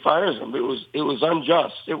 and he fires him. It was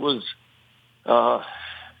unjust. It was, I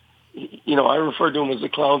refer to him as a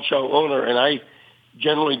clown show owner, and I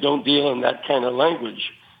generally don't deal in that kind of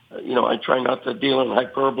language. I try not to deal in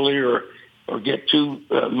hyperbole or get too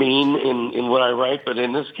mean in what I write, but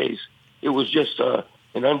in this case, it was just an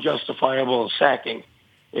unjustifiable sacking,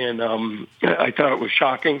 and I thought it was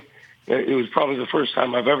shocking. It was probably the first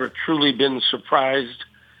time I've ever truly been surprised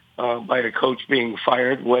by a coach being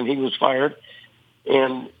fired when he was fired,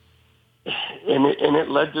 and it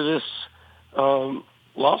led to this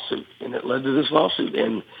lawsuit,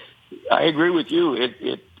 and I agree with you.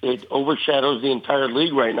 It overshadows the entire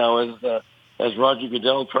league right now as Roger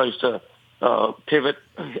Goodell tries to pivot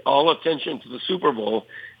all attention to the Super Bowl.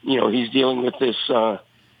 He's dealing with this show,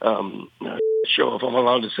 if I'm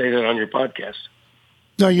allowed to say that on your podcast.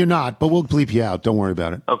 No, you're not, but we'll bleep you out. Don't worry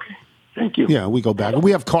about it. Okay. Thank you. Yeah, we go back.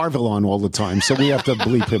 We have Carville on all the time, so we have to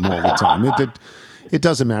bleep him all the time. It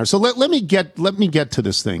doesn't matter. So let me get to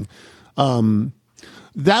this thing.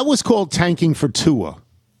 That was called tanking for Tua,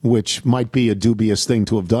 which might be a dubious thing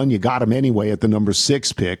to have done. You got him anyway at the number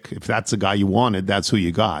 6 pick. If that's the guy you wanted, that's who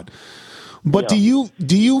you got. But do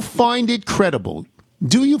you find it credible?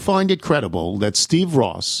 Do you find it credible that Steve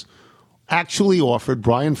Ross actually offered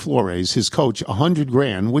Brian Flores, his coach,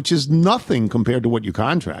 $100,000, which is nothing compared to what your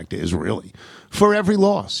contract is, really, for every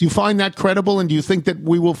loss? You find that credible, and do you think that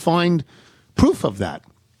we will find proof of that?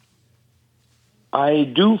 I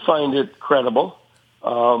do find it credible,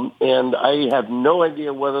 and I have no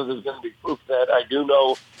idea whether there's going to be proof of that. I do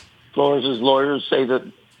know Flores' lawyers say that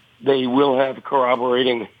they will have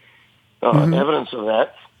corroborating evidence of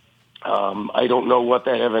that. I don't know what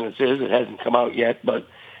that evidence is. It hasn't come out yet, but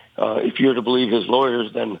if you're to believe his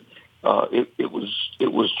lawyers, then it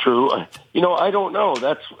was true. I don't know.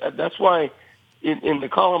 That's why in the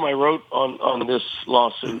column I wrote on this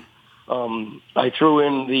lawsuit, I threw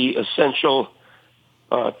in the essential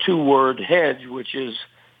 2-word hedge, which is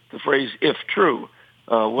the phrase "if true."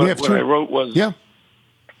 What I wrote was,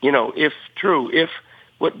 if true, if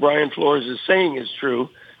what Brian Flores is saying is true,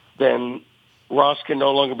 then Ross can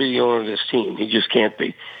no longer be the owner of this team. He just can't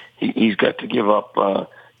be. He's got to give up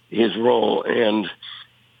his role. And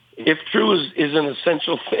if true is an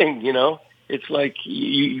essential thing, it's like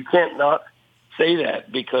you can't not say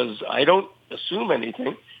that, because I don't assume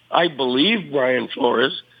anything. I believe Brian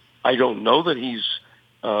Flores. I don't know that he's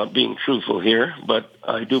being truthful here, but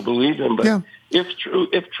I do believe him. But if true,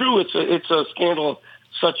 it's a scandal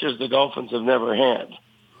such as the Dolphins have never had.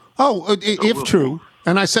 If true.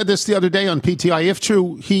 And I said this the other day on PTI. If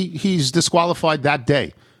true, he's disqualified that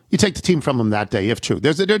day. You take the team from him that day, if true.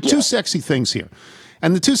 There are two sexy things here.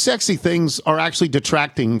 And the two sexy things are actually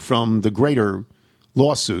detracting from the greater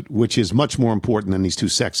lawsuit, which is much more important than these two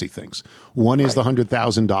sexy things. One is the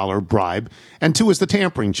 $100,000 bribe, and two is the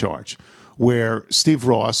tampering charge, where Steve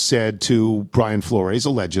Ross said to Brian Flores,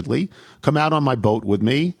 allegedly, come out on my boat with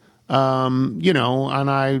me. There's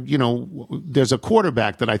a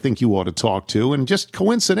quarterback that I think you ought to talk to. And just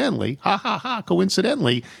coincidentally,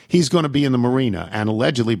 coincidentally, he's going to be in the marina. And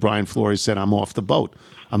allegedly, Brian Flores said, I'm off the boat.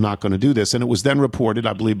 I'm not going to do this. And it was then reported,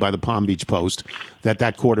 I believe, by the Palm Beach Post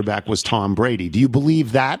that quarterback was Tom Brady. Do you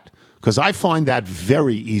believe that? Because I find that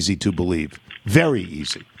very easy to believe. Very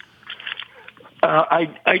easy.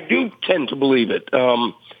 I do tend to believe it.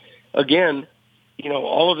 Again,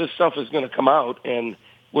 all of this stuff is going to come out, and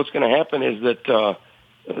what's going to happen is that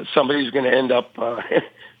somebody's going to end up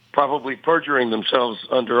probably perjuring themselves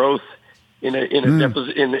under oath in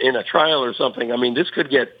a trial or something. I mean, this could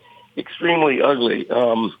get extremely ugly.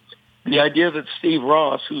 The idea that Steve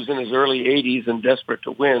Ross, who's in his early 80s and desperate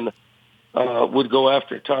to win, would go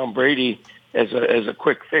after Tom Brady as a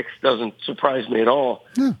quick fix doesn't surprise me at all.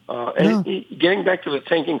 Getting back to the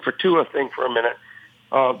tanking for Tua thing for a minute,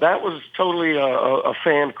 that was totally a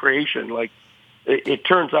fan creation. Like, it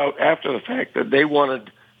turns out after the fact that they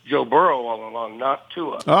wanted Joe Burrow all along, not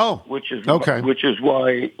Tua. Oh, which is okay. Which is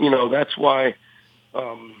why that's why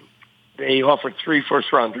they offered 3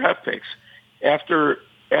 first-round draft picks. After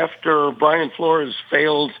Brian Flores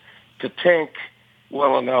failed to tank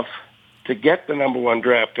well enough to get the number 1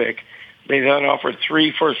 draft pick, they then offered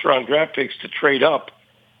 3 first-round draft picks to trade up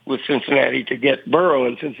with Cincinnati to get Burrow,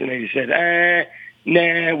 and Cincinnati said,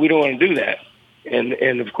 nah, we don't want to do that.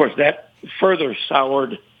 And of course, that further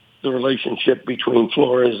soured the relationship between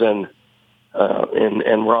Flores and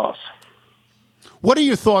Ross. What are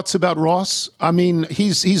your thoughts about Ross? I mean,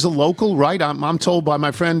 he's a local, right? I'm told by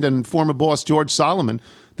my friend and former boss George Solomon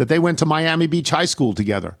that they went to Miami Beach High School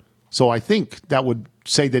together. So I think that would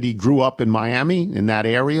say that he grew up in Miami, in that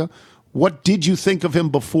area. What did you think of him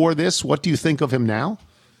before this? What do you think of him now?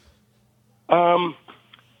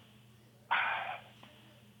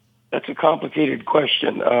 That's a complicated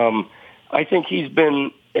question. I think he's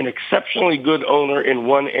been an exceptionally good owner in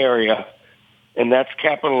one area, and that's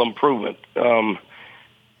capital improvement.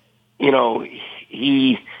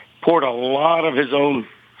 He poured a lot of his own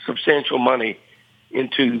substantial money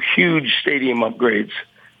into huge stadium upgrades.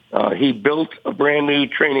 He built a brand new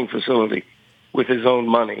training facility with his own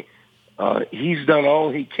money. He's done all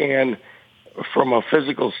he can from a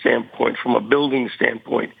physical standpoint, from a building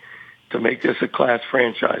standpoint, to make this a class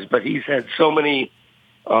franchise. But he's had so many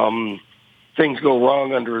things go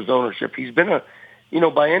wrong under his ownership. He's been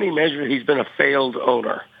by any measure, he's been a failed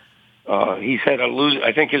owner. He's had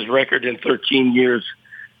I think his record in 13 years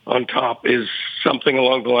on top is something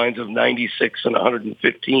along the lines of 96 and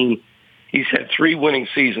 115. He's had 3 winning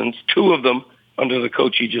seasons, 2 of them under the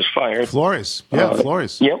coach he just fired. Flores.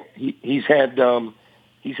 Flores. Yep. He's had one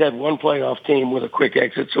playoff team with a quick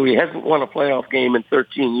exit, so he hasn't won a playoff game in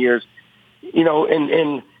 13 years.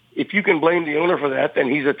 And if you can blame the owner for that, then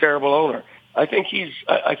he's a terrible owner. I think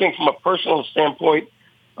from a personal standpoint,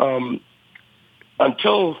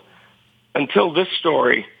 until this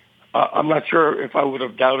story, I'm not sure if I would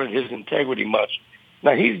have doubted his integrity much.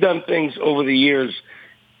 Now, he's done things over the years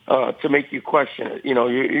to make you question it.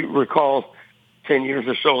 You recall 10 years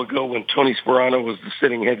or so ago when Tony Sperano was the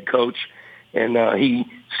sitting head coach, and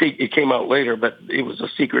it came out later, but it was a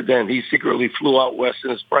secret then. He secretly flew out west in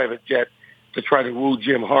his private jet to try to woo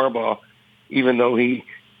Jim Harbaugh, even though he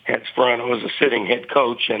had Sperano as a sitting head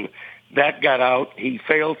coach, and that got out. He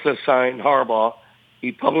failed to sign Harbaugh.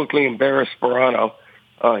 He publicly embarrassed Sperano.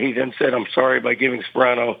 He then said, I'm sorry, by giving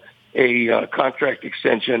Sperano a contract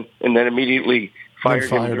extension, and then immediately fired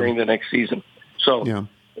him during the next season. So,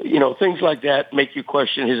 things like that make you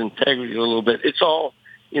question his integrity a little bit. It's all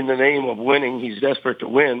in the name of winning. He's desperate to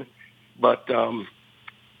win. But,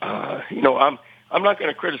 I'm not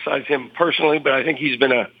going to criticize him personally, but I think he's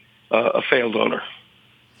been a failed owner.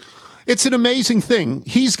 It's an amazing thing.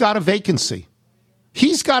 He's got a vacancy.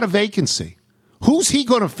 Who's he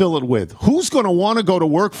going to fill it with? Who's going to want to go to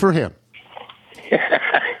work for him?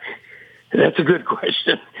 That's a good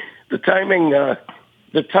question. The timing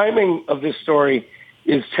of this story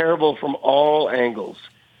is terrible from all angles.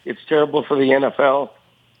 It's terrible for the NFL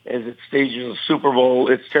as it stages a Super Bowl.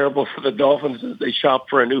 It's terrible for the Dolphins as they shop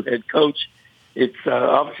for a new head coach. It's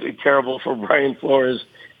obviously terrible for Brian Flores.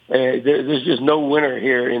 There's just no winner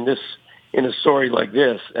here in a story like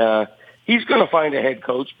this. He's going to find a head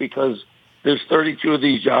coach because there's 32 of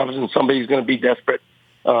these jobs, and somebody's going to be desperate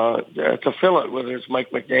to fill it. Whether it's Mike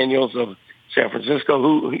McDaniels of San Francisco,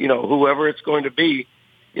 whoever it's going to be,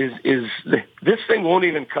 is this thing won't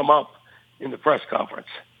even come up in the press conference.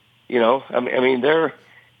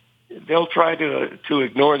 They'll try to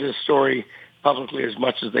ignore this story publicly as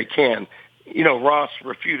much as they can. Ross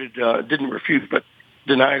didn't refute, but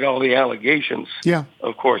denied all the allegations. Yeah,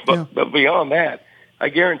 of course. But beyond that, I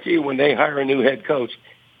guarantee you, when they hire a new head coach,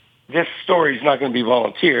 this story is not going to be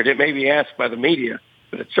volunteered. It may be asked by the media,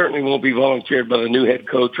 but it certainly won't be volunteered by the new head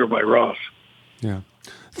coach or by Ross. Yeah.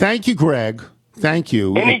 Thank you, Greg. Thank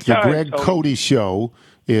you. Anytime, the Greg Tony. Cody Show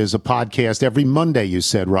is a podcast every Monday, you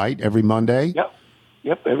said, right? Every Monday?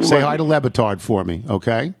 Yep. Every Say Monday. hi to Lebitard for me,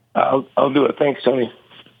 okay? I'll do it. Thanks, Tony.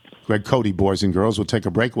 Greg Cody, boys and girls. We'll take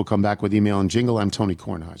a break. We'll come back with email and jingle. I'm Tony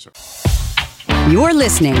Kornheiser. You're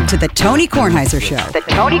listening to The Tony Kornheiser Show. The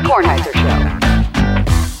Tony Kornheiser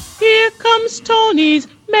Show. Here comes Tony's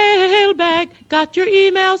mailbag. Got your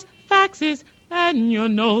emails, faxes, and your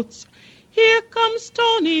notes. Here comes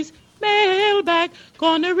Tony's mailbag.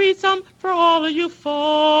 Gonna read some for all of you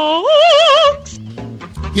folks.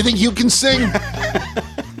 You think you can sing?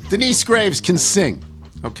 Denise Graves can sing,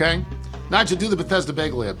 okay? Nigel, do the Bethesda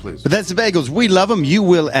Bagel ad, please. Bethesda Bagels, we love them. You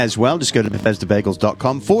will as well. Just go to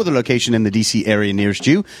BethesdaBagels.com for the location in the D.C. area nearest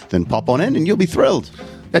you. Then pop on in and you'll be thrilled.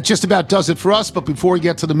 That just about does it for us. But before we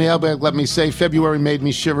get to the mailbag, let me say February made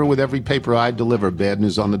me shiver with every paper I delivered. Bad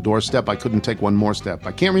news on the doorstep. I couldn't take one more step.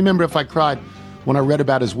 I can't remember if I cried when I read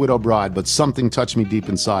about his widow bride, but something touched me deep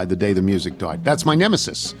inside the day the music died. That's my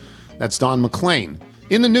nemesis. That's Don McLean.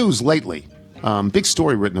 In the news lately, big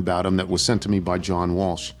story written about him that was sent to me by John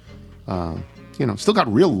Walsh. Still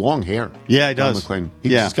got real long hair. Yeah, he does.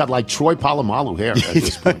 He's got like Troy Polamalu hair at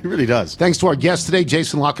this point. He really does. Thanks to our guest today,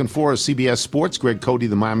 Jason Lockenfor of CBS Sports, Greg Cody,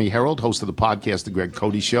 the Miami Herald, host of the podcast, The Greg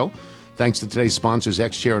Cody Show. Thanks to today's sponsors,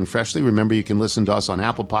 X-Chair and Freshly. Remember, you can listen to us on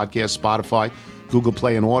Apple Podcasts, Spotify, Google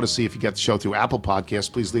Play, and Odyssey. If you get the show through Apple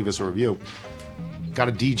Podcasts, please leave us a review. Got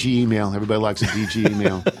a DG email. Everybody likes a DG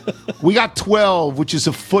email. We got 12, which is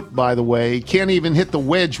a foot, by the way. Can't even hit the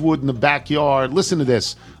wedgewood in the backyard. Listen to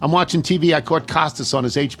this. I'm watching TV. I caught Costas on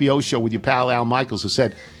his HBO show with your pal Al Michaels, who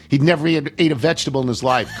said he'd never ate a vegetable in his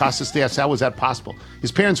life. Costas asked, how was that possible?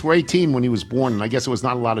 His parents were 18 when he was born, and I guess it was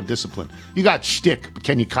not a lot of discipline. You got shtick, but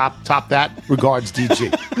can you top that? Regards,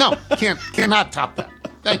 DG. No, cannot top that.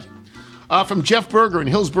 Thank you. From Jeff Berger in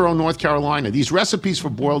Hillsborough, North Carolina. These recipes for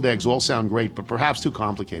boiled eggs all sound great, but perhaps too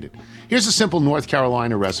complicated. Here's a simple North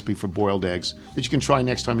Carolina recipe for boiled eggs that you can try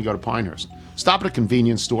next time you go to Pinehurst. Stop at a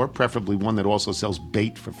convenience store, preferably one that also sells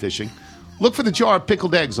bait for fishing. Look for the jar of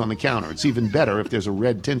pickled eggs on the counter. It's even better if there's a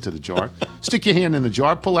red tint to the jar. Stick your hand in the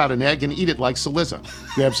jar, pull out an egg, and eat it like Saliza.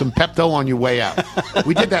 Grab some Pepto on your way out.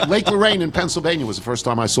 We did that. Lake Lorraine in Pennsylvania was the first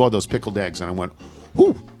time I saw those pickled eggs, and I went,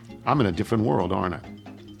 whew, I'm in a different world, aren't I?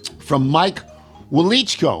 From Mike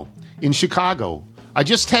Walichko in Chicago. I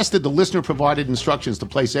just tested the listener-provided instructions to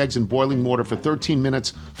place eggs in boiling water for 13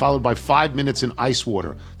 minutes, followed by 5 minutes in ice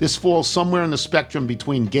water. This falls somewhere in the spectrum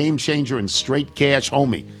between game changer and straight cash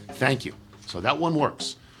homie. Thank you. So that one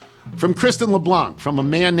works. From Kristen LeBlanc, from a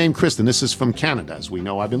man named Kristen. This is from Canada, as we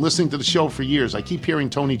know. I've been listening to the show for years. I keep hearing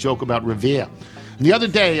Tony joke about Revere. And the other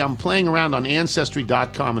day, I'm playing around on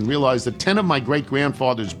Ancestry.com and realized that 10 of my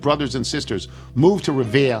great-grandfather's brothers and sisters moved to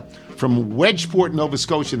Revere from Wedgeport, Nova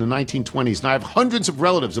Scotia in the 1920s. And I have hundreds of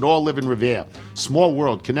relatives that all live in Revere. Small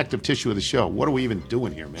world, connective tissue of the show. What are we even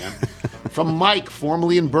doing here, man? From Mike,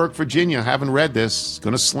 formerly in Burke, Virginia. Haven't read this. It's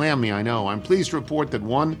going to slam me, I know. I'm pleased to report that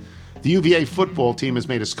the UVA football team has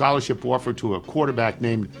made a scholarship offer to a quarterback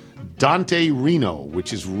named Dante Reno,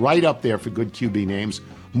 which is right up there for good QB names.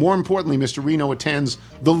 More importantly, Mr. Reno attends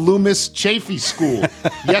the Loomis Chaffee School.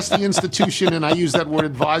 Yes, the institution, and I use that word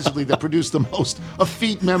advisedly, that produced the most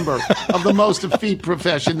effete member of the most effete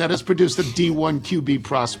profession that has produced a D1 QB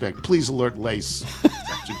prospect. Please alert Lace.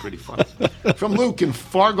 It's actually pretty funny. From Luke in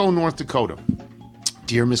Fargo, North Dakota.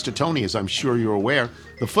 Dear Mr. Tony, as I'm sure you're aware,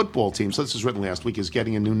 the football team, so this was written last week, is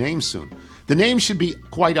getting a new name soon. The name should be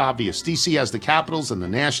quite obvious. DC has the Capitals and the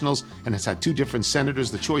Nationals, and has had two different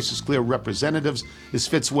senators. The choice is clear. Representatives. This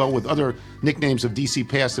fits well with other nicknames of DC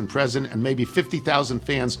past and present, and maybe 50,000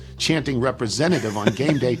 fans chanting representative on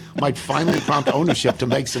game day might finally prompt ownership to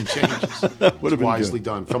make some changes. Would have been wisely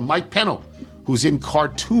done. From Mike Pennell, who's in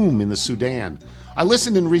Khartoum in the Sudan. I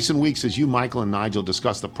listened in recent weeks as you, Michael, and Nigel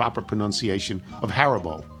discussed the proper pronunciation of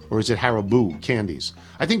Haribo, or is it Haribo, candies.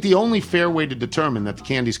 I think the only fair way to determine that the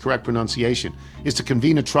candy's correct pronunciation is to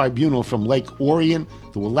convene a tribunal from Lake Orion,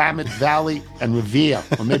 the Willamette Valley, and Revere,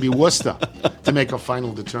 or maybe Worcester, to make a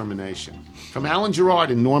final determination. From Alan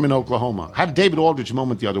Gerard in Norman, Oklahoma. I had a David Aldrich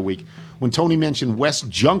moment the other week when Tony mentioned Wes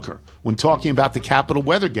Junker when talking about the Capital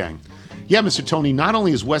Weather Gang. Yeah, Mr. Tony, not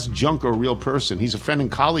only is Wes Junker a real person, he's a friend and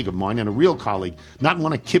colleague of mine and a real colleague, not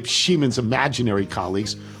one of Kip Sheeman's imaginary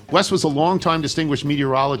colleagues. Wes was a longtime distinguished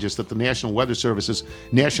meteorologist at the National Weather Service's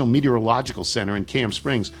National Meteorological Center in Camp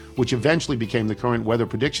Springs, which eventually became the current Weather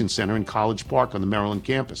Prediction Center in College Park on the Maryland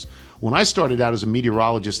campus. When I started out as a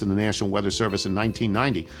meteorologist in the National Weather Service in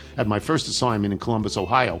 1990, at my first assignment in Columbus,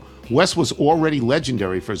 Ohio, Wes was already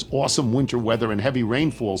legendary for his awesome winter weather and heavy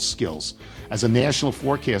rainfall skills as a national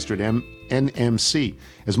forecaster at NMC.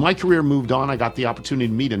 As my career moved on, I got the opportunity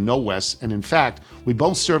to meet and know Wes, and in fact, we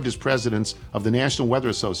both served as presidents of the National Weather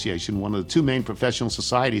Association, one of the two main professional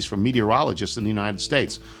societies for meteorologists in the United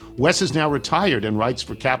States. Wes is now retired and writes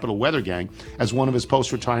for Capital Weather Gang as one of his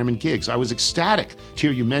post-retirement gigs. I was ecstatic to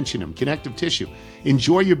hear you mention him. Connective tissue.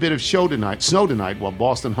 Enjoy your bit of snow tonight while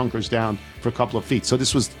Boston hunkers down for a couple of feet. So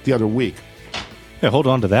this was the other week. Yeah, hold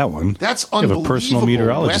on to that one. That's You have unbelievable. a personal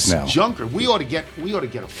meteorologist Wes now. Junker. We ought to get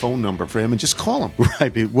a phone number for him and just call him.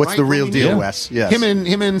 Right. What's Right, the real what do we deal, need? Wes? Yes. Him and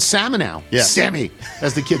Saminow. Yeah. Sammy,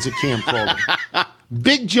 as the kids at camp called him.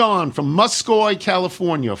 Big John from Muscoy,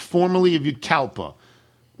 California, formerly of Ucalpa.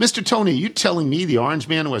 Mr. Tony, are you telling me the orange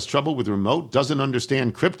man who has trouble with remote doesn't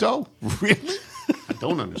understand crypto? Really? I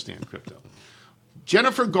don't understand crypto.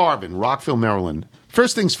 Jennifer Garvin, Rockville, Maryland.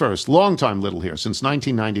 First things first, long-time Little here, since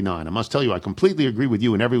 1999. I must tell you, I completely agree with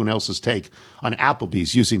you and everyone else's take on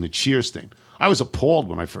Applebee's using the Cheers thing. I was appalled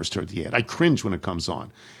when I first heard the ad. I cringe when it comes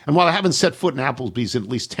on. And while I haven't set foot in Applebee's in at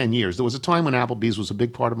least 10 years, there was a time when Applebee's was a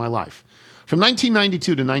big part of my life. From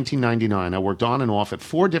 1992 to 1999, I worked on and off at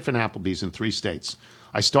 4 different Applebee's in 3 states.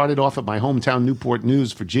 I started off at my hometown Newport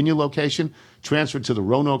News, Virginia location, transferred to the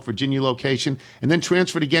Roanoke, Virginia location, and then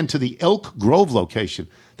transferred again to the Elk Grove location.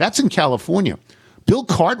 That's in California. Bill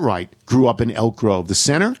Cartwright grew up in Elk Grove, the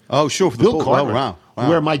center. Oh, sure. For the Bill ball. Cartwright, Wow.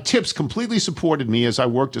 where my tips completely supported me as I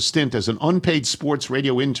worked a stint as an unpaid sports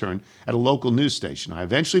radio intern at a local news station. I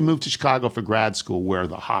eventually moved to Chicago for grad school, where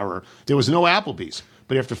the horror, there was no Applebee's.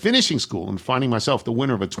 But after finishing school and finding myself the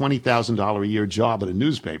winner of a $20,000 a year job at a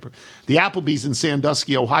newspaper, the Applebee's in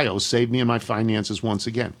Sandusky, Ohio, saved me in my finances once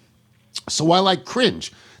again. So while I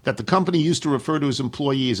cringe that the company used to refer to its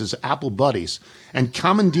employees as Apple Buddies and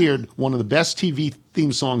commandeered one of the best TV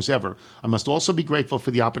theme songs ever, I must also be grateful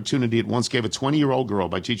for the opportunity it once gave a 20-year-old girl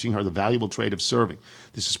by teaching her the valuable trade of serving.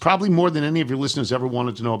 This is probably more than any of your listeners ever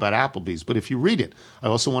wanted to know about Applebee's, but if you read it, I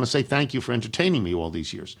also want to say thank you for entertaining me all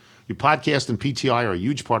these years. Your podcast and PTI are a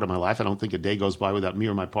huge part of my life. I don't think a day goes by without me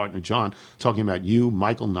or my partner, John, talking about you,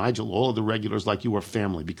 Michael, Nigel, all of the regulars like you are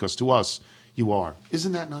family, because to us, you are.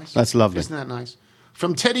 Isn't that nice? That's lovely. Isn't that nice?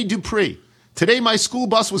 From Teddy Dupree. Today, my school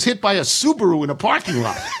bus was hit by a Subaru in a parking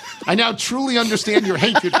lot. I now truly understand your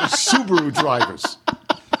hatred for Subaru drivers.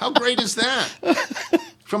 How great is that?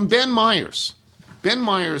 From Ben Myers. Ben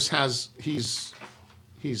Myers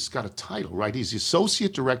he's got a title, right? He's the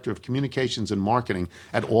Associate Director of Communications and Marketing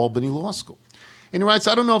at Albany Law School. And he writes,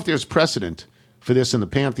 I don't know if there's precedent for this in the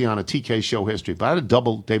pantheon of TK show history, but I had a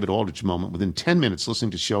double David Aldrich moment within 10 minutes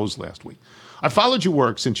listening to shows last week. I followed your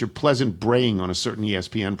work since your pleasant braying on a certain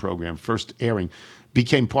ESPN program, first airing,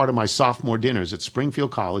 became part of my sophomore dinners at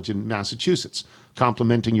Springfield College in Massachusetts,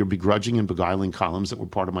 complimenting your begrudging and beguiling columns that were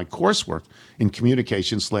part of my coursework in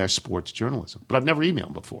communication/sports journalism. But I've never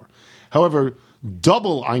emailed before. However,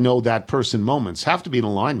 double I know that person moments have to be an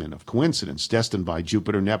alignment of coincidence destined by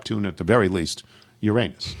Jupiter, Neptune, at the very least,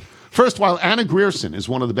 Uranus. First, while Anna Grierson is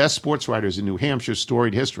one of the best sports writers in New Hampshire's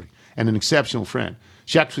storied history and an exceptional friend,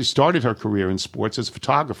 she actually started her career in sports as a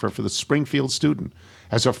photographer for the Springfield Student.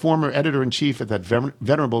 As her former editor-in-chief at that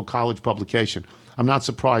venerable college publication, I'm not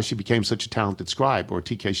surprised she became such a talented scribe or a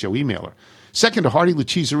TK Show emailer. Second, a hearty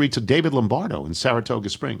Luchizeri to David Lombardo in Saratoga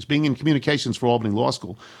Springs. Being in communications for Albany Law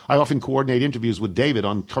School, I often coordinate interviews with David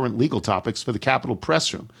on current legal topics for the Capitol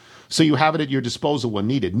Press Room. So you have it at your disposal when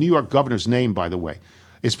needed. New York governor's name, by the way,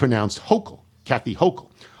 is pronounced Hochul, Kathy Hochul.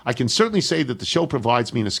 I can certainly say that the show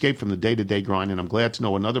provides me an escape from the day-to-day grind, and I'm glad to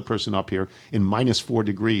know another person up here in -4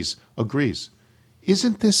 degrees agrees. Is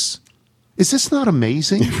this not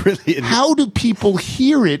amazing? It really is. How do people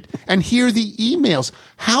hear it and hear the emails?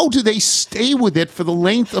 How do they stay with it for the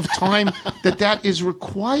length of time that is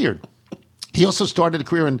required? He also started a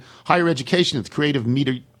career in higher education as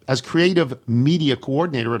creative media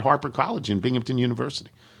coordinator at Harper College in Binghamton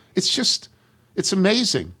University. It's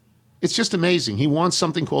amazing. It's just amazing. He wants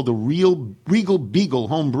something called the Regal Beagle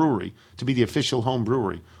Home Brewery to be the official home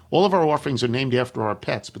brewery. All of our offerings are named after our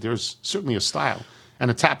pets, but there's certainly a style and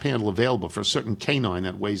a tap handle available for a certain canine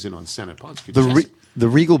that weighs in on Senate Punch. The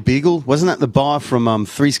Regal Beagle, wasn't that the bar from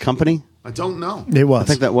Three's Company? I don't know. It was. I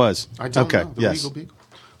think that was. I don't okay. know. The Yes. Regal Beagle.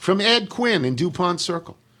 From Ed Quinn in DuPont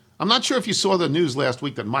Circle. I'm not sure if you saw the news last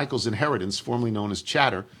week that Michael's Inheritance, formerly known as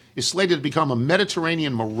Chatter, is slated to become a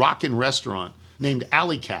Mediterranean Moroccan restaurant named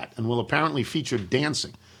Alley Cat and will apparently feature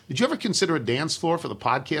dancing. Did you ever consider a dance floor for the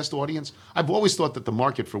podcast audience? I've always thought that the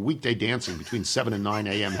market for weekday dancing between 7 and 9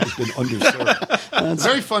 a.m. has been underserved. A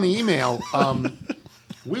very funny email.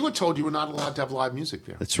 We were told you were not allowed to have live music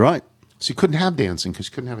there. That's right. So you couldn't have dancing because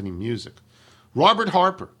you couldn't have any music. Robert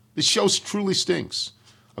Harper, this show truly stinks.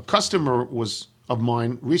 A customer of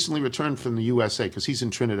mine recently returned from the USA because he's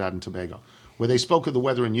in Trinidad and Tobago, where they spoke of the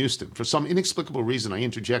weather in Houston. For some inexplicable reason, I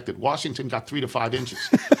interjected, Washington got 3 to 5 inches.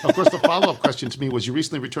 Of course, the follow-up question to me was, you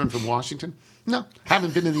recently returned from Washington? No,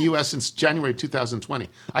 haven't been in the U.S. since January 2020.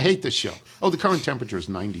 I hate this show. Oh, the current temperature is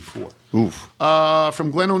 94. Oof.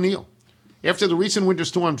 From Glenn O'Neill. After the recent winter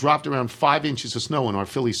storm dropped around 5 inches of snow in our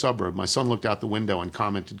Philly suburb, my son looked out the window and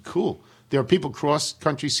commented, cool. There are people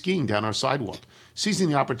cross-country skiing down our sidewalk. Seizing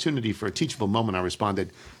the opportunity for a teachable moment, I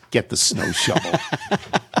responded, get the snow shovel.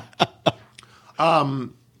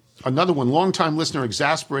 Another one, longtime listener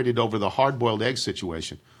exasperated over the hard-boiled egg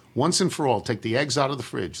situation. Once and for all, take the eggs out of the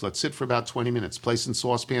fridge. Let sit for about 20 minutes. Place in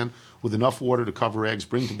saucepan with enough water to cover eggs.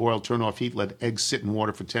 Bring to boil, turn off heat, let eggs sit in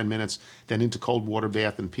water for 10 minutes, then into cold water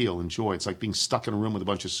bath and peel. Enjoy. It's like being stuck in a room with a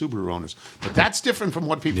bunch of Subaru owners. But that's different from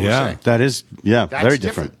what people are saying. That is, that's very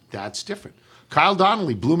different. That's different. Kyle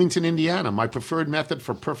Donnelly, Bloomington, Indiana. My preferred method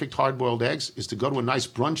for perfect hard-boiled eggs is to go to a nice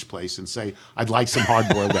brunch place and say, I'd like some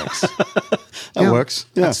hard-boiled eggs. That works.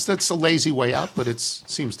 Yeah. That's a lazy way out, but it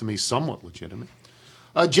seems to me somewhat legitimate.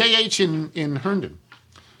 JH in Herndon.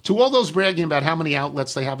 To all those bragging about how many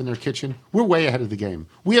outlets they have in their kitchen, we're way ahead of the game.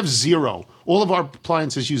 We have 0. All of our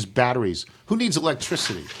appliances use batteries. Who needs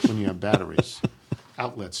electricity when you have batteries?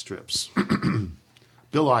 Outlet strips.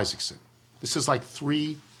 Bill Isaacson. This is like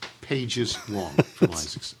 3 pages long from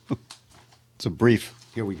Isaacson. It's a brief.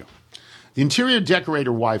 Here we go. The interior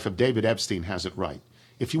decorator wife of David Epstein has it right.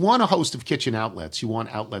 If you want a host of kitchen outlets, you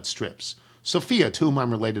want outlet strips. Sophia, to whom I'm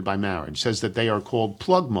related by marriage, says that they are called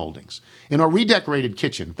plug moldings. In our redecorated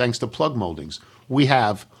kitchen, thanks to plug moldings, we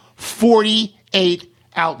have 48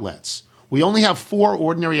 outlets. We only have 4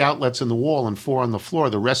 ordinary outlets in the wall and 4 on the floor.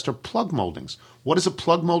 The rest are plug moldings. What is a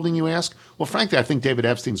plug molding, you ask? Well, frankly, I think David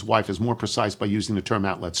Epstein's wife is more precise by using the term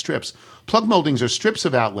outlet strips. Plug moldings are strips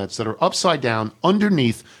of outlets that are upside down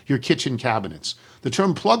underneath your kitchen cabinets. The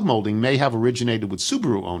term plug molding may have originated with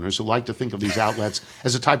Subaru owners who like to think of these outlets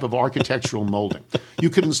as a type of architectural molding. You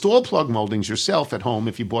could install plug moldings yourself at home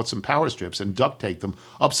if you bought some power strips and duct tape them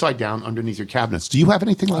upside down underneath your cabinets. Do you have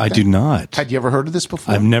anything like that? I do not. Had you ever heard of this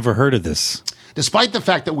before? I've never heard of this. Despite the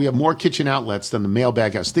fact that we have more kitchen outlets than the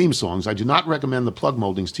mailbag has theme songs, I do not recommend the plug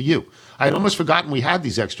moldings to you. I had almost forgotten we had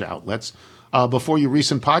these extra outlets before your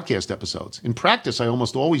recent podcast episodes. In practice, I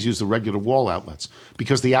almost always use the regular wall outlets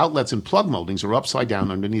because the outlets in plug moldings are upside down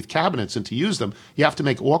underneath cabinets, and to use them, you have to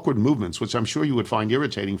make awkward movements, which I'm sure you would find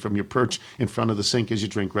irritating from your perch in front of the sink as you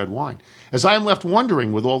drink red wine. As I am left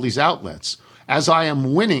wondering with all these outlets, am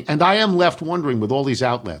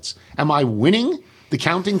I winning the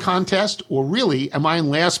counting contest, or really, am I in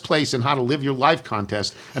last place in How to Live Your Life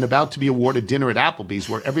contest and about to be awarded dinner at Applebee's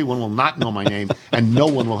where everyone will not know my name and no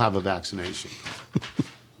one will have a vaccination?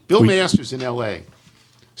 Bill Masters in L.A.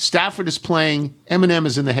 Stafford is playing. Eminem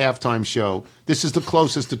is in the halftime show. This is the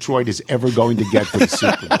closest Detroit is ever going to get to the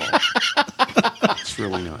Super Bowl. It's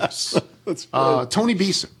really nice. Tony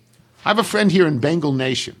Beeson. I have a friend here in Bengal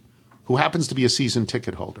Nation who happens to be a season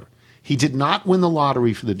ticket holder. He did not win the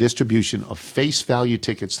lottery for the distribution of face value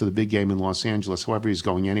tickets to the big game in Los Angeles. However, he's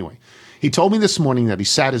going anyway. He told me this morning that he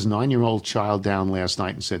sat his 9-year-old child down last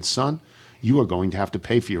night and said, son, you are going to have to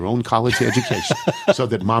pay for your own college education so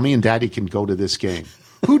that mommy and daddy can go to this game.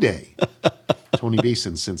 Who day? Tony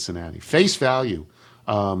Beeson, Cincinnati. Face value.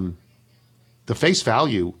 The face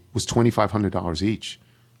value was $2,500 each.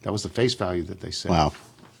 That was the face value that they said. Wow.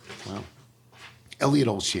 Elliot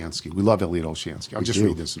Olshansky. We love Elliot Olshansky. I'll just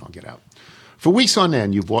read this and I'll get out. For weeks on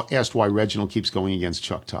end, you've asked why Reginald keeps going against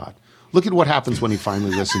Chuck Todd. Look at what happens when he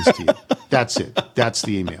finally listens to you. That's it. That's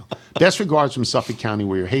the email. Best regards from Suffolk County,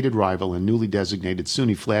 where your hated rival and newly designated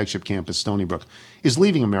SUNY flagship campus, Stony Brook, is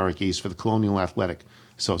leaving America East for the Colonial Athletic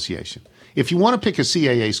Association. If you want to pick a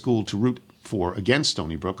CAA school to root for against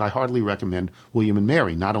Stony Brook, I heartily recommend William and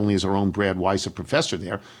Mary. Not only is our own Brad Weiss a professor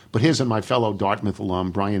there, but his and my fellow Dartmouth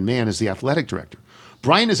alum, Brian Mann, is the athletic director.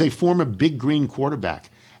 Brian is a former Big Green quarterback,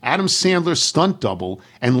 Adam Sandler stunt double,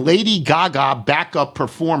 and Lady Gaga backup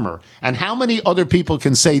performer. And how many other people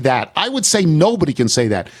can say that? I would say nobody can say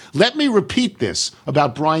that. Let me repeat this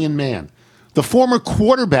about Brian Mann. The former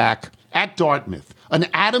quarterback at Dartmouth, an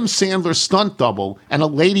Adam Sandler stunt double, and a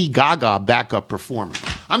Lady Gaga backup performer.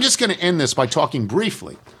 I'm just going to end this by talking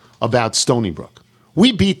briefly about Stony Brook.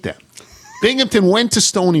 We beat them. Binghamton went to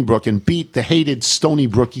Stony Brook and beat the hated Stony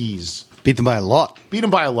Brookies. Beat them by a lot.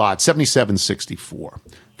 77-64.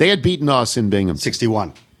 They had beaten us in Binghamton.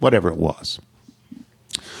 61. Whatever it was.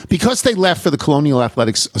 Because they left for the Colonial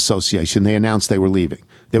Athletics Association, they announced they were leaving.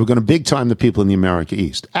 They were going to big time the people in the America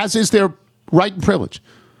East, as is their right and privilege.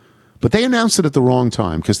 But they announced it at the wrong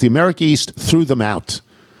time because the America East threw them out.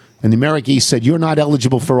 And the America East said, you're not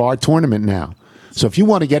eligible for our tournament now. So if you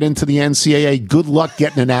want to get into the NCAA, good luck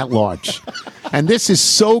getting an at-large. And this is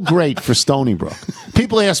so great for Stony Brook.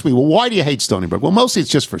 People ask me, well, why do you hate Stony Brook? Well, mostly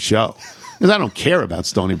it's just for show. Because I don't care about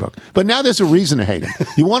Stony Brook. But now there's a reason to hate him.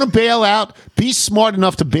 You want to bail out? Be smart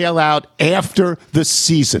enough to bail out after the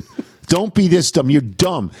season. Don't be this dumb. You're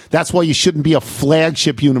dumb. That's why you shouldn't be a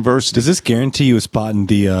flagship university. Does this guarantee you a spot in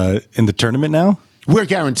the tournament now? We're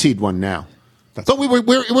guaranteed one now. But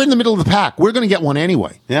we're in the middle of the pack. We're going to get one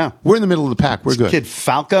anyway. Yeah. We're in the middle of the pack. We're good. Kid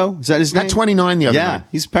Falco? Is that his name? That 29 the other night. Yeah,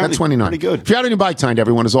 he's apparently That's 29. pretty good. If you're out on your bike time,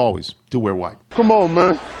 everyone, as always, do wear white. Come on,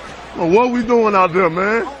 man. Well, what we doing out there,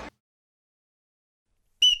 man?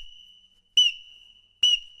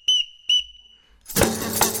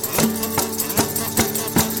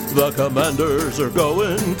 The Commanders are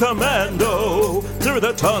going commando. Through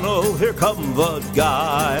the tunnel, here come the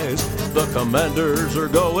guys. The Commanders are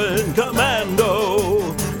going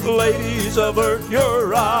commando. Ladies, avert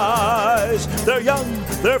your eyes. They're young,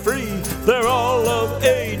 they're free, they're all of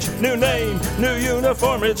age. New name, new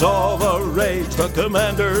uniform, it's all the rage. The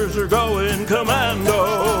Commanders are going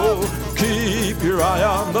commando. Keep your eye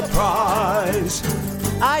on the prize.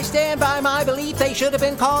 I stand by my belief they should have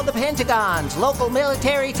been called the Pentagons. Local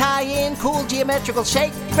military tie-in, cool geometrical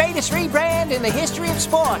shape, greatest rebrand in the history of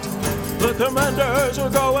sport. The Commanders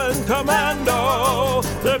are going commando.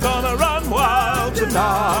 They're gonna run wild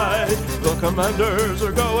tonight. The Commanders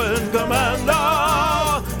are going commando.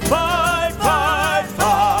 Fight, fight,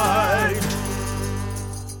 fight.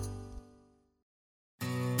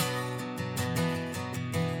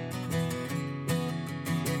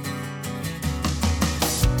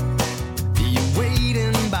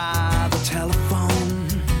 By the telephone,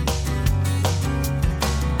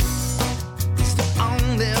 it's the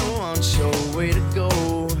only one sure way to go.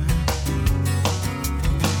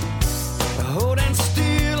 Holding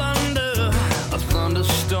still under a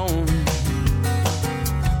thunderstorm,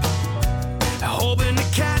 hoping to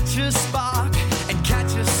catch a spark and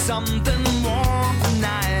catch us something warm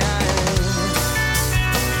tonight.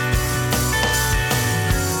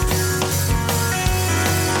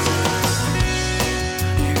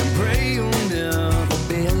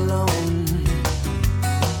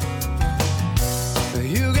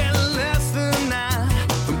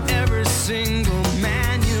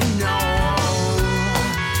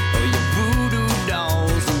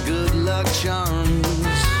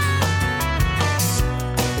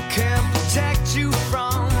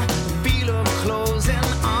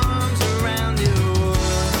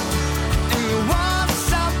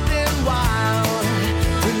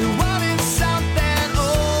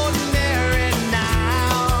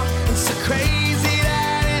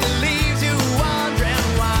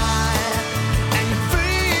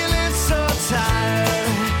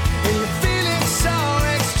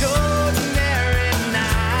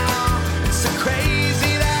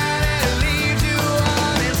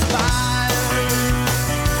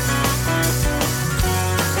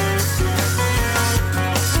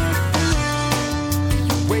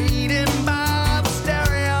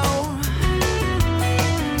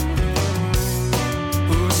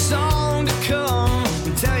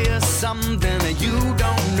 Something that you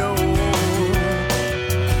don't know.